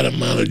doing that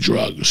amount of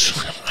drugs,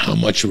 how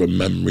much of a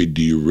memory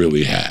do you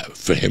really have?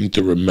 For him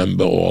to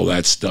remember all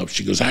that stuff.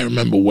 She goes, I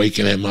remember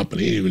waking him up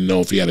and he didn't even know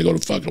if he had to go to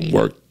fucking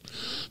work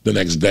the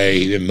next day.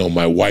 He didn't know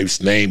my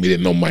wife's name. He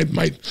didn't know my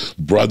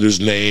brother's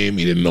name.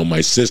 He didn't know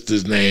my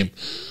sister's name.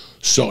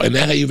 So, and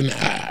that even,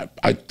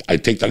 I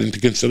take that into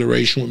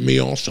consideration with me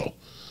also.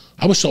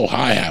 I was so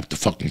high half the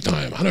fucking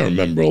time. I don't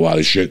remember a lot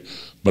of shit,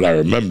 but I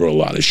remember a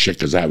lot of shit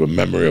because I have a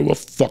memory of a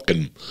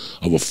fucking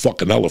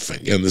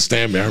elephant. You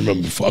understand me? I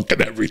remember fucking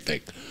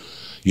everything.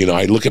 You know,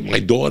 I look at my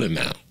daughter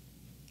now.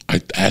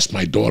 I asked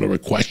my daughter a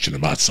question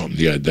about something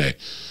the other day.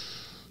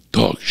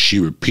 Dog, she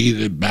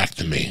repeated it back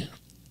to me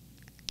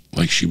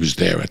like she was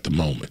there at the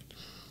moment.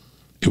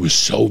 It was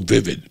so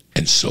vivid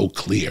and so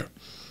clear.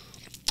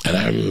 And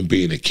I remember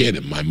being a kid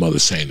and my mother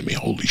saying to me,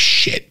 holy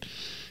shit,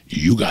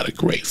 you got a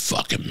great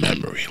fucking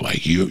memory.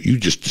 Like, you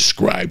just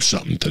described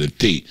something to the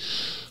T.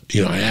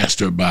 You know, I asked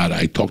her about it.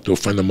 I talked to a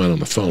friend of mine on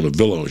the phone, a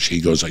Villa, and she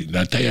goes, did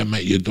I tell you I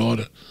met your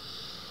daughter?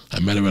 I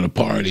met her at a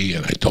party,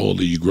 and I told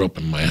her you grew up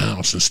in my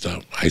house and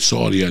stuff. I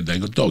saw her the other day. I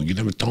go, dog, you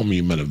never told me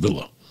you met a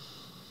Villa.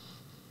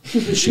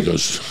 And she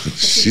goes,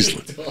 she's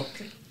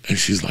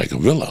like, a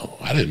Villa?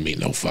 I didn't meet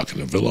no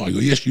fucking a Villa. I go,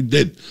 yes, you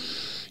did.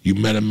 You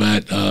met him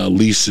at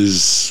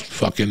Lisa's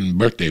fucking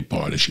birthday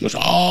party. She goes,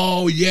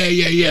 oh,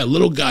 yeah.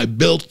 Little guy,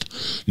 built,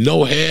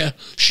 no hair.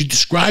 She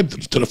described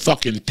him to the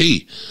fucking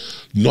T.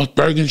 North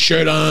Bergen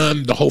shirt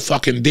on, the whole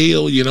fucking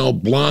deal, you know,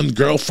 blonde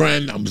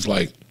girlfriend. I was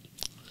like,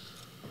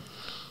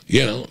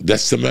 you know,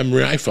 that's the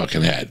memory I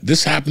fucking had.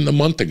 This happened a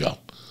month ago.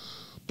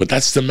 But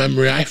that's the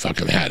memory I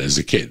fucking had as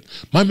a kid.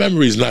 My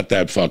memory is not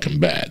that fucking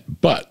bad,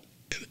 but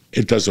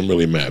it doesn't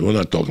really matter. We're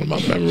not talking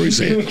about memories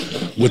here.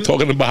 We're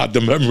talking about how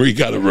the memory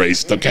got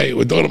erased, okay?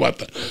 We're talking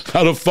about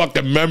how the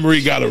fucking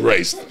memory got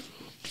erased.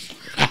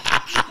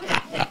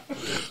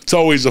 It's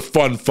always a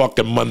fun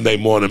fucking Monday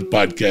morning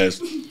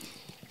podcast.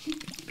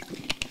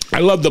 I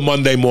love the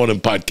Monday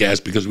morning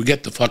podcast because we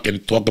get to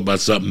fucking talk about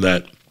something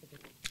that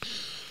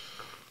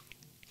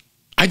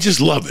I just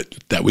love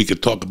it, that we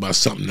could talk about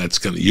something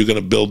that's you're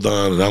gonna build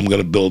on and I'm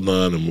gonna build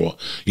on, and we'll,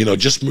 you know,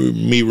 just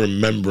me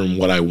remembering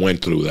what I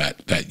went through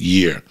that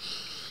year,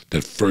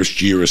 that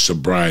first year of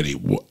sobriety.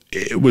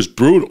 It was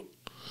brutal.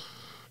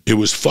 It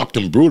was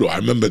fucking brutal. I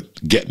remember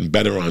getting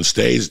better on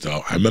stage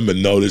though. I remember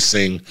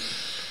noticing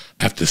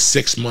after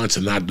 6 months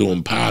of not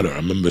doing powder, I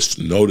remember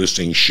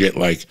noticing shit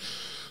like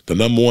the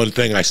number one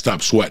thing, I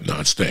stopped sweating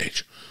on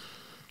stage.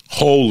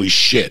 Holy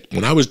shit.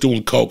 When I was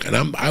doing coke,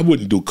 and I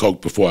wouldn't do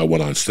coke before I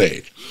went on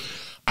stage.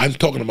 I'm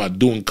talking about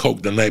doing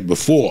coke the night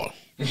before.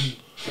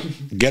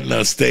 getting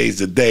on stage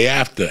the day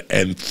after,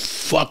 and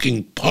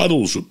fucking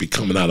puddles would be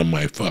coming out of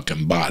my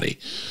fucking body.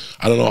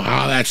 I don't know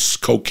how that's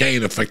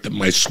cocaine affected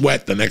my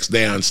sweat the next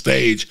day on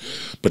stage,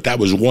 but that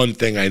was one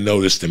thing I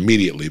noticed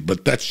immediately.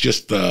 But that's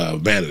just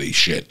vanity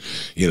shit.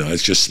 You know,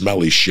 it's just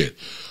smelly shit.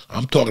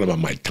 I'm talking about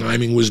my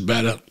timing was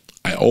better.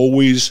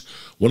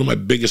 One of my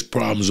biggest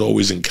problems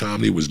always in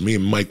comedy was me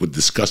and Mike would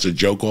discuss a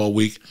joke all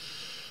week,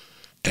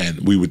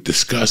 and we would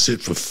discuss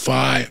it for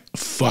 5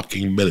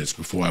 fucking minutes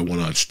before I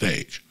went on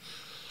stage.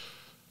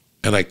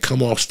 And I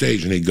come off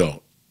stage and he'd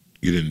go,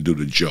 "You didn't do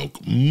the joke."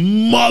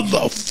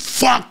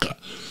 Motherfucker.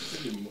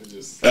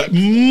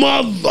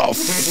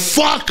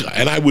 Motherfucker.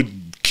 And I would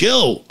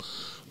kill.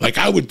 Like,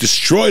 I would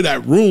destroy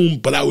that room,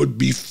 but I would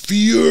be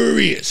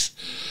furious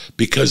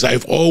because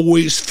I've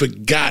always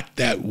forgot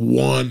that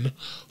one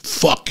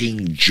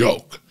fucking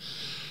joke.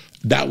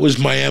 That was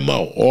my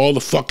MO all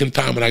the fucking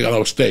time when I got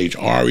off stage.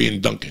 Ari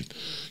and Duncan,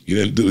 "You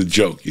didn't do the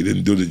joke. You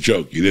didn't do the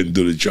joke. You didn't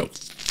do the joke."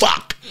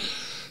 Fuck.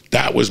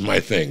 That was my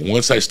thing.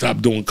 Once I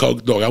stopped doing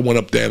coke, dog, I went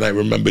up there and I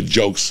remembered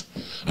jokes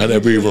I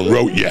never even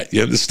wrote yet.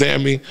 You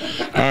understand me?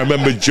 I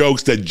remember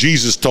jokes that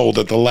Jesus told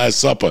at the Last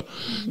Supper.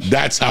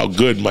 That's how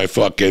good my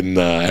fucking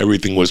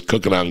everything was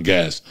cooking on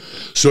gas.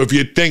 So if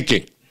you're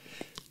thinking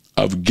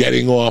of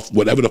getting off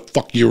whatever the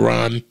fuck you're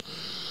on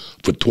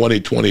for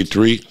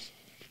 2023,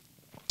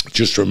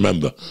 just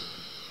remember,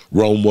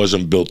 Rome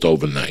wasn't built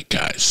overnight,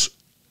 guys.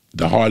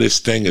 The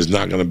hardest thing is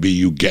not going to be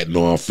you getting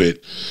off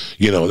it.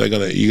 You know,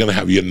 you're gonna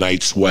have your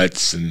night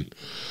sweats and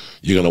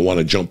you're going to want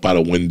to jump out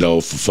a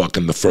window for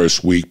fucking the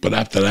first week. But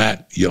after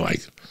that, you're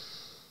like,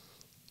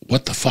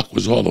 what the fuck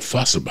was all the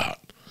fuss about?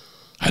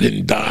 I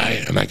didn't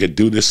die and I could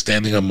do this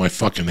standing on my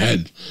fucking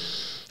head.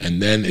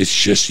 And then it's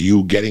just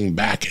you getting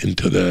back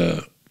into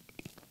the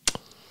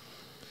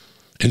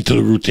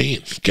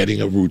routine,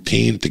 getting a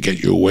routine to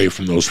get you away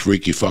from those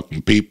freaky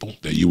fucking people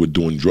that you were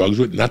doing drugs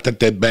with. Not that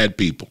they're bad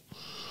people.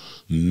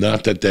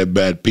 Not that they're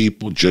bad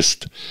people.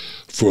 Just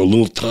for a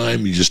little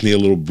time, you just need a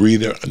little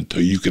breather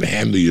until you can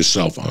handle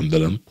yourself under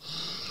them.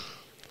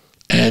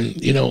 And,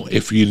 you know,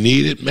 if you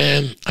need it,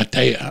 man, I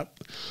tell you,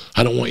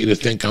 I don't want you to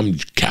think I'm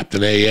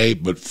Captain AA,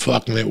 but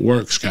fucking it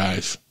works,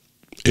 guys.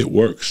 It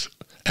works.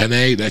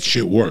 NA, that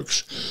shit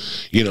works.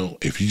 You know,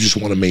 if you just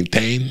want to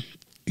maintain,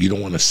 you don't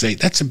want to say,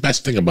 that's the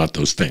best thing about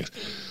those things.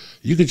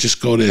 You could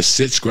just go there,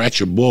 sit, scratch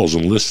your balls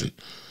and listen.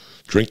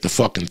 Drink the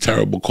fucking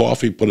terrible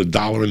coffee, put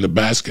 $1 in the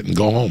basket and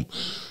go home.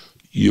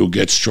 You'll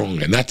get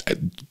stronger. And that's,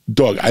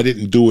 dog, I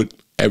didn't do it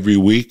every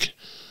week,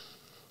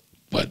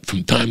 but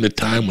from time to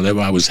time, whenever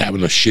I was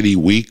having a shitty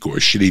week or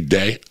a shitty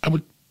day, I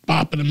would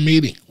pop in a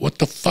meeting. What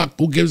the fuck?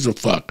 Who gives a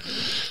fuck?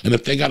 And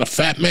if they got a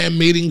fat man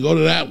meeting, go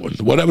to that one.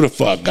 Whatever the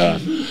fuck.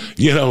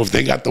 You know, if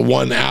they got the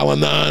one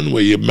Al-Anon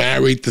where you're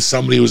married to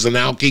somebody who's an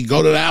alkie,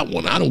 go to that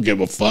one. I don't give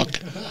a fuck.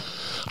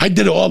 I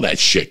did all that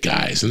shit,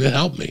 guys, and it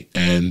helped me.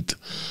 And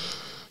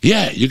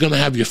yeah, you're going to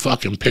have your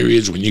fucking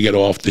periods when you get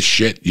off the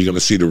shit. You're going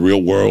to see the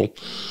real world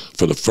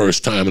for the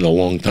first time in a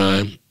long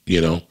time,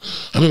 you know.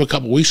 I remember a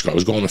couple of weeks ago, I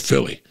was going to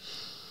Philly,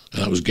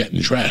 and I was getting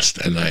dressed,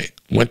 and I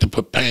went to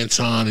put pants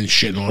on and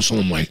shit, and all of a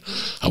sudden I'm like,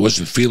 I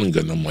wasn't feeling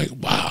good, and I'm like,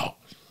 wow,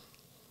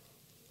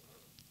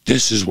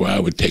 this is where I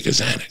would take a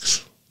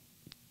Xanax.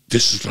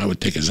 This is when I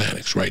would take a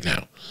Xanax right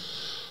now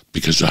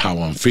because of how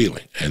I'm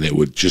feeling, and it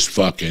would just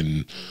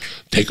fucking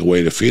take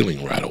away the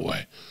feeling right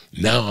away.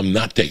 Now I'm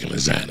not taking a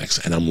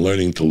Xanax, and I'm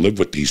learning to live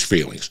with these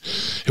feelings.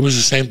 It was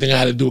the same thing I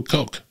had to do with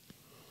coke.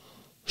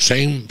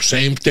 Same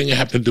thing I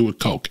have to do with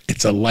coke.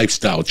 It's a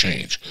lifestyle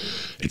change.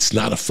 It's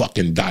not a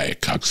fucking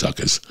diet,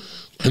 cocksuckers.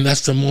 And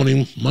that's the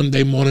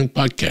Monday morning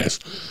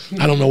podcast.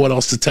 I don't know what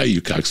else to tell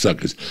you,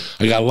 cocksuckers.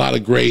 I got a lot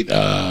of great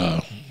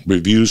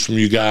reviews from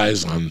you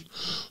guys on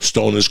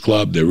Stoner's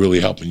Club. They're really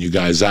helping you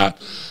guys out.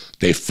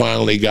 They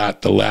finally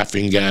got the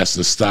laughing gas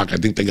in stock. I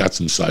think they got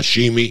some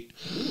sashimi.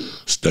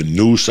 It's the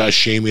new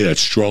sashimi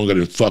that's stronger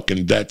than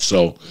fucking death.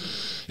 So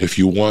if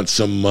you want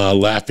some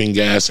laughing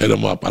gas, hit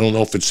them up. I don't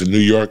know if it's the New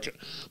York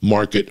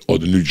market or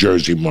the New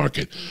Jersey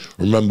market.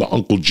 Remember,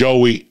 Uncle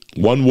Joey,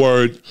 one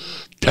word,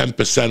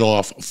 10%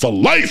 off for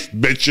life,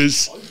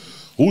 bitches.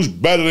 Who's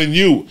better than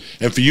you?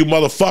 And for you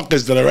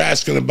motherfuckers that are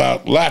asking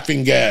about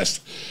laughing gas,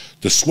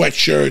 the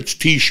sweatshirts,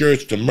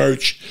 T-shirts, the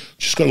merch,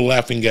 just go to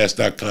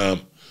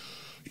laughinggas.com.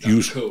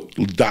 Use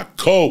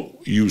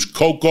use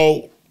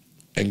Coco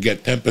and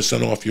get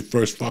 10% off your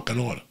first fucking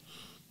order.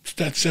 It's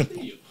that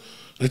simple.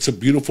 It's a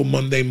beautiful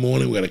Monday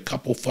morning. We got a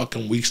couple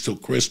fucking weeks till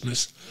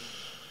Christmas.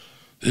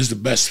 This is the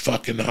best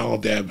fucking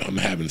holiday I'm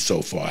having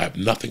so far. I have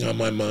nothing on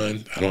my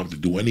mind. I don't have to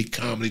do any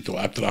comedy till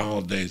after the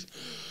holidays.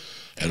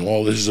 And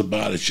all this is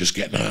about is just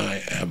getting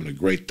high, having a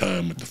great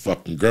time with the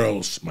fucking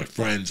girls, my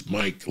friends,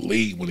 Mike,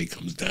 Lee, when he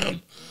comes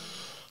down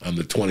on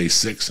the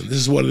 26th. And this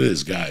is what it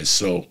is, guys.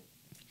 So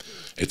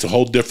it's a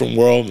whole different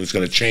world, and it's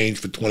going to change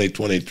for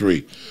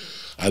 2023.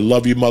 I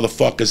love you,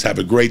 motherfuckers. Have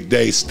a great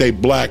day. Stay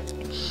black.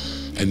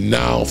 And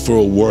now for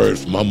a word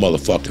from my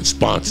motherfucking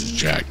sponsors,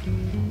 Jack.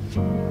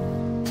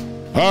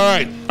 All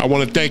right, I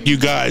want to thank you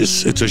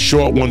guys. It's a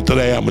short one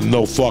today.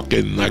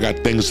 I got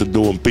things to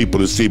do and people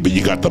to see, but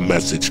you got the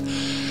message.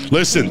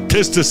 Listen,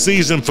 'tis the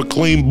season for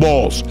clean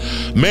balls.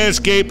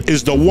 Manscaped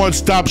is the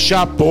one-stop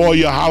shop for all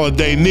your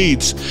holiday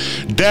needs.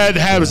 Dad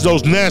has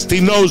those nasty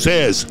nose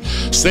hairs.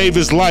 Save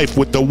his life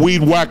with the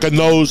weed whacker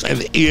nose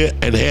and ear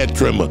and hair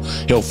trimmer.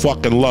 He'll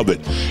fucking love it.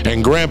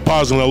 And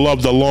Grandpa's gonna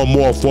love the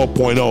Lawnmower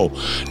 4.0.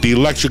 The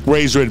electric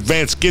razor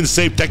advanced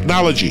skin-safe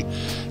technology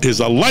is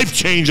a life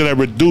changer that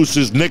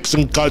reduces nicks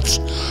and cuts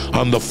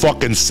on the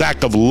fucking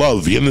sack of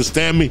love. You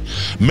understand me?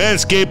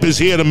 Manscaped is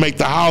here to make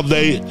the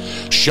holiday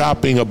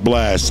shopping a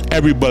blast.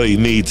 Everybody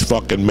needs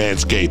fucking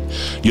Manscaped.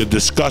 Your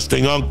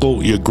disgusting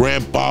uncle, your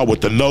grandpa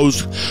with the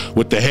nose,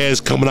 with the hairs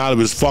coming out of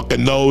his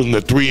fucking nose and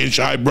the 3-inch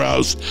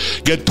eyebrows.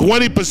 Get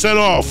 20%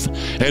 off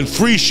and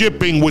free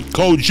shipping with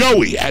code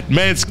Joey at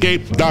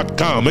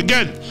manscaped.com.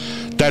 Again,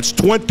 that's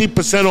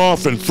 20%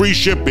 off and free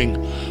shipping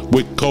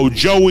with code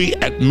Joey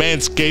at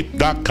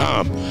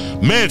manscaped.com.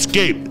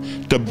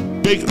 Manscaped,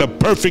 the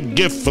perfect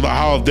gift for the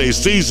holiday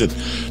season.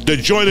 The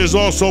joint is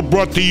also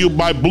brought to you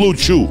by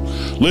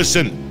BlueChew.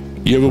 Listen,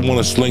 you ever want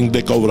to sling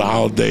dick over the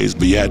holidays,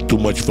 but you had too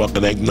much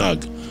fucking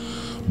eggnog?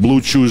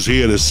 BlueChew's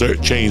here to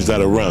change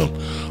that around.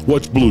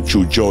 What's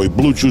BlueChew, Joey?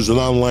 BlueChew's an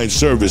online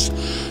service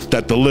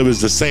that delivers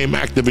the same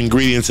active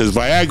ingredients as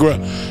Viagra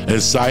and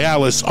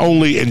Cialis,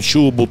 only in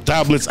chewable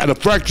tablets at a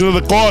fraction of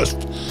the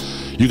cost.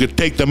 You can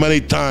take them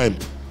anytime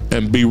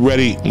and be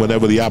ready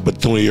whenever the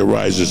opportunity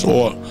arises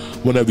or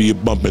whenever you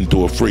bump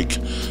into a freak.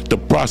 The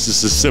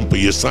process is simple.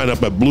 You sign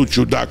up at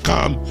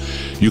BlueChew.com,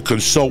 you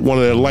consult one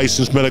of their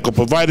licensed medical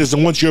providers,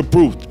 and once you're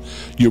approved,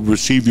 you'll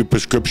receive your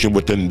prescription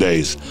within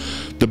days.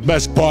 The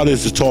best part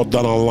is it's all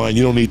done online.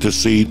 You don't need to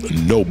see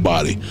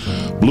nobody.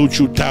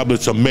 BlueChew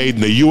tablets are made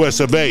in the US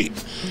of A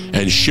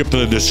and shipped in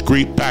a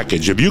discreet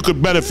package. If you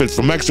could benefit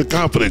from extra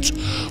confidence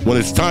when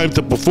it's time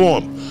to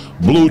perform,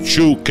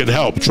 BlueChew can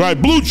help. Try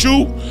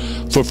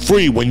BlueChew for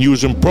free when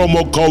using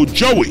promo code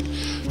Joey.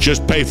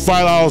 Just pay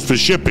 $5 for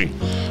shipping.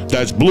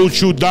 That's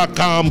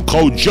BlueChew.com,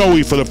 code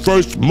Joey for the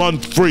first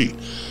month free.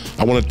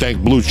 I want to thank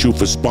BlueChew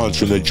for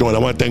sponsoring the joint. I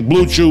want to thank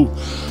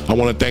BlueChew. I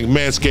want to thank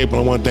Manscaped. And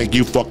I want to thank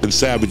you fucking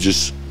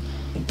savages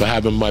for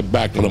having my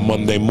back on a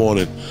Monday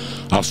morning.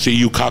 I'll see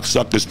you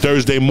cocksuckers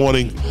Thursday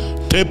morning.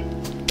 Tip,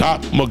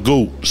 top,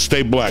 magoo.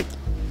 Stay black.